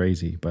 which is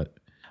crazy. But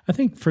I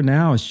think for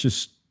now it's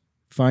just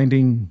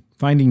finding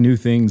new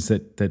things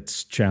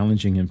that's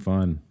challenging and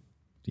fun.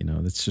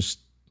 That's just,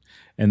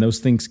 and those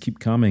things keep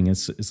coming.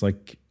 It's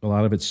like a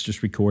lot of it's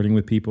just recording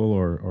with people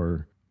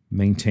or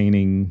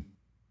maintaining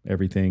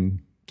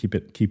everything,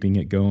 keeping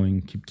it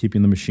going,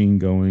 keeping the machine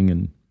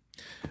going.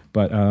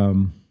 But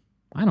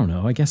I don't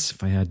know. I guess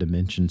if I had to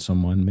mention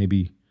someone,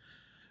 maybe.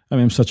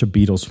 I'm such a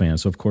Beatles fan,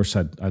 so of course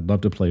I'd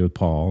love to play with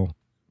Paul.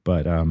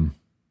 But oh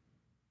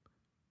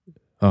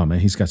man,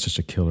 he's got such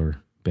a killer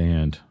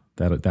band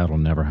that'll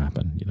never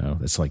happen.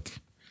 It's like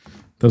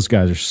those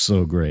guys are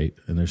so great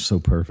and they're so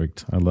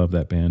perfect. I love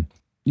that band.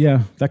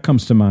 Yeah, that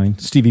comes to mind.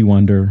 Stevie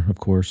Wonder, of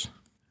course,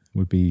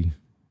 would be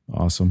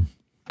awesome.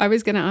 I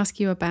was going to ask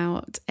you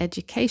about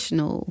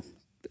educational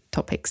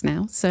topics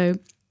now. So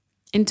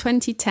in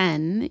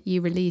 2010, you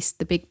released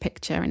the Big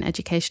Picture, an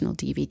educational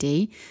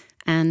DVD,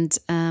 And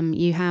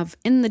you have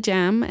In the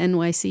Jam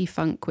NYC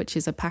Funk, which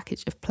is a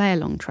package of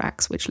play-along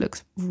tracks, which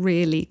looks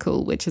really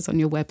cool, which is on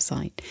your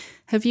website.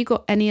 Have you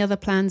got any other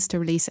plans to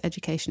release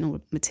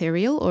educational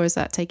material, or is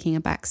that taking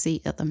a back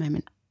seat at the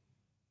moment?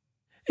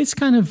 It's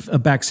kind of a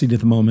backseat at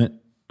the moment.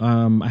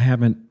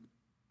 I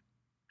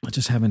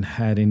just haven't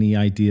had any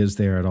ideas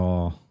there at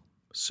all.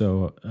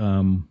 So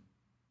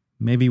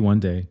maybe one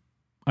day.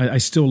 I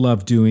still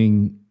love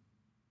doing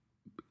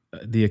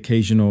the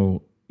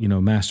occasional,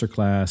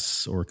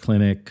 masterclass or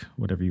clinic,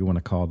 whatever you want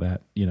to call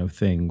that,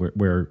 thing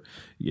where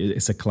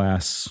it's a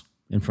class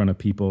in front of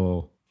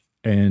people,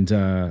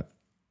 and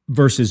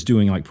versus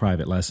doing like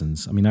private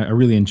lessons. I mean, I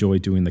really enjoy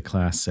doing the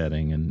class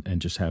setting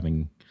and just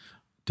having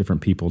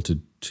different people to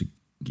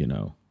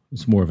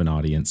it's more of an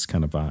audience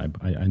kind of vibe.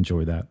 I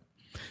enjoy that.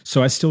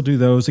 So I still do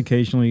those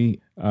occasionally.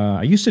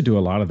 I used to do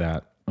a lot of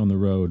that on the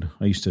road.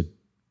 I used to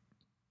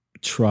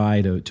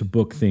try to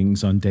book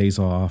things on days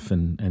off,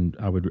 and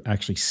I would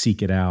actually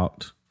seek it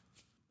out.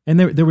 And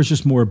there was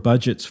just more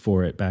budgets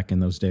for it back in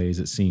those days,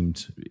 it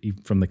seemed,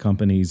 from the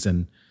companies.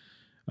 And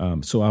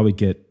so I would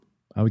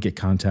get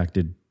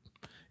contacted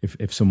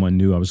if someone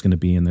knew I was going to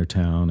be in their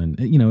town, and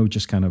it would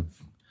just kind of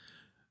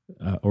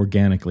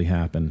organically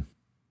happen.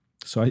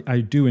 So I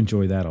do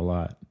enjoy that a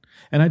lot.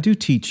 And I do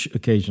teach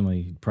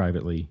occasionally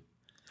privately,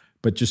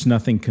 but just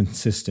nothing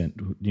consistent,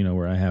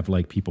 where I have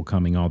like people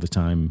coming all the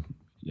time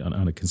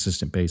on a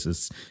consistent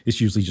basis. It's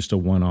usually just a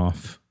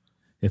one-off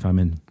if I'm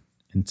in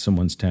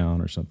someone's town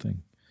or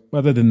something.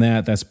 Other than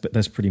that,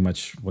 that's pretty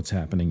much what's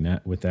happening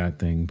with that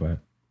thing,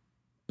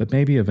 but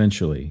maybe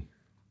eventually.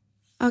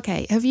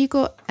 Okay. Have you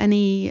got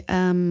any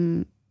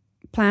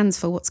plans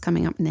for what's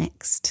coming up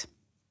next?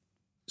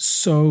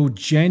 So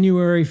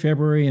January,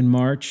 February, and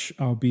March,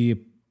 I'll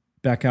be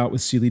back out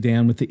with Steely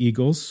Dan with the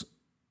Eagles.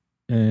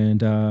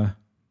 And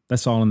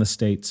that's all in the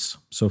States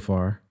so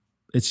far.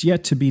 It's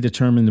yet to be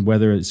determined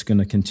whether it's going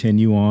to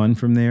continue on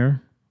from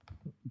there.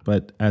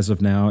 But as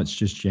of now, it's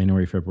just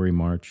January, February,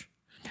 March.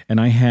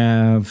 And I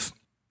have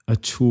a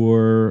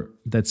tour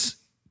that's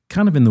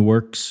kind of in the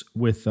works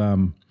with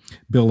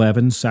Bill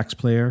Evans, sax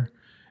player,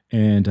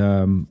 and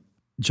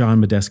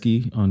John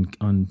Medeski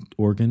on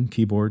organ,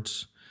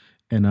 keyboards,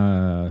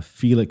 and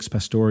Felix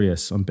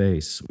Pastorius on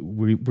bass.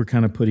 We're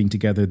kind of putting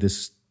together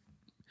this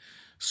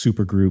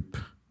super group,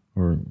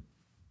 or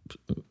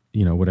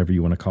whatever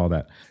you want to call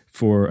that,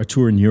 for a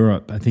tour in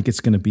Europe. I think it's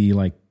going to be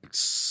like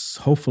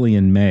hopefully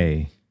in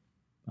May.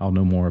 I'll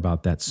know more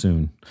about that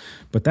soon.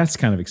 But that's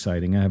kind of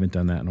exciting. I haven't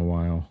done that in a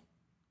while.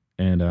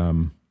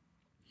 And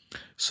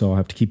so I'll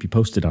have to keep you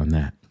posted on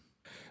that.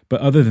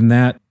 But other than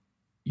that,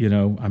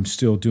 I'm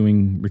still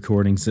doing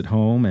recordings at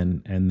home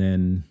and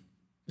then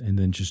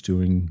just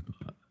doing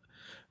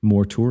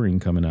more touring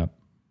coming up.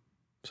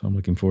 So I'm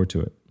looking forward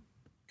to it.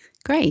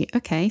 Great.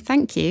 Okay.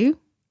 Thank you.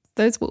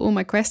 Those were all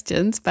my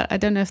questions, but I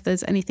don't know if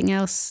there's anything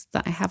else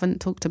that I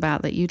haven't talked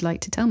about that you'd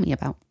like to tell me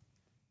about.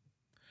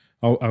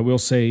 I will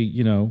say,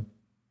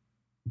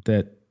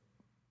 that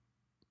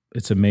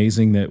it's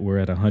amazing that we're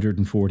at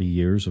 140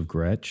 years of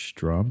Gretsch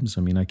drums.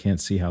 I mean, I can't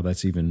see how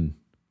that's even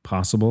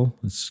possible.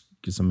 It's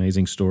an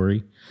amazing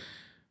story.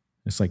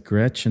 It's like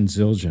Gretsch and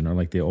Zildjian are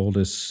like the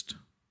oldest,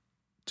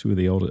 two of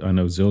the oldest. I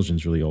know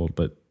Zildjian's really old,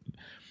 but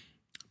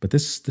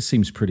this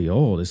seems pretty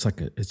old. It's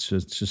like it's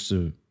just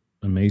an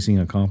amazing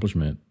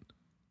accomplishment.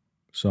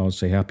 So I'll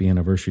say happy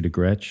anniversary to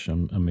Gretsch.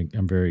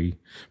 I'm very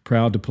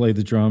proud to play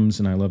the drums,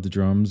 and I love the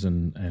drums,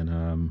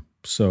 and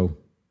so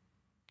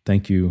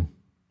thank you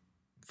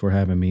for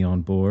having me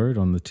on board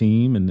on the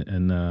team,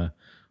 and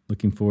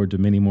looking forward to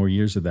many more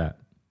years of that.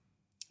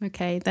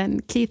 Okay,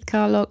 then Keith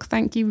Carlock,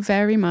 thank you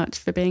very much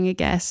for being a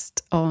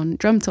guest on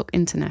Drum Talk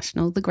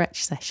International, the Gretsch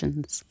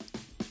Sessions.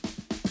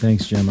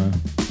 Thanks, Gemma.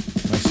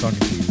 Nice talking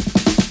to you.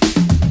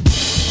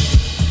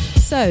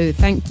 So,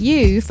 thank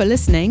you for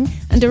listening,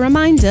 and a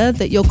reminder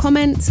that your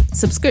comment,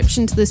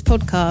 subscription to this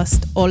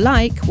podcast, or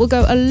like will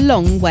go a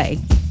long way.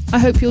 I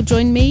hope you'll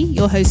join me,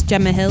 your host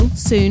Gemma Hill,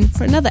 soon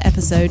for another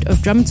episode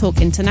of Drum Talk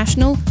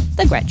International,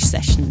 the Gretsch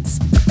Sessions.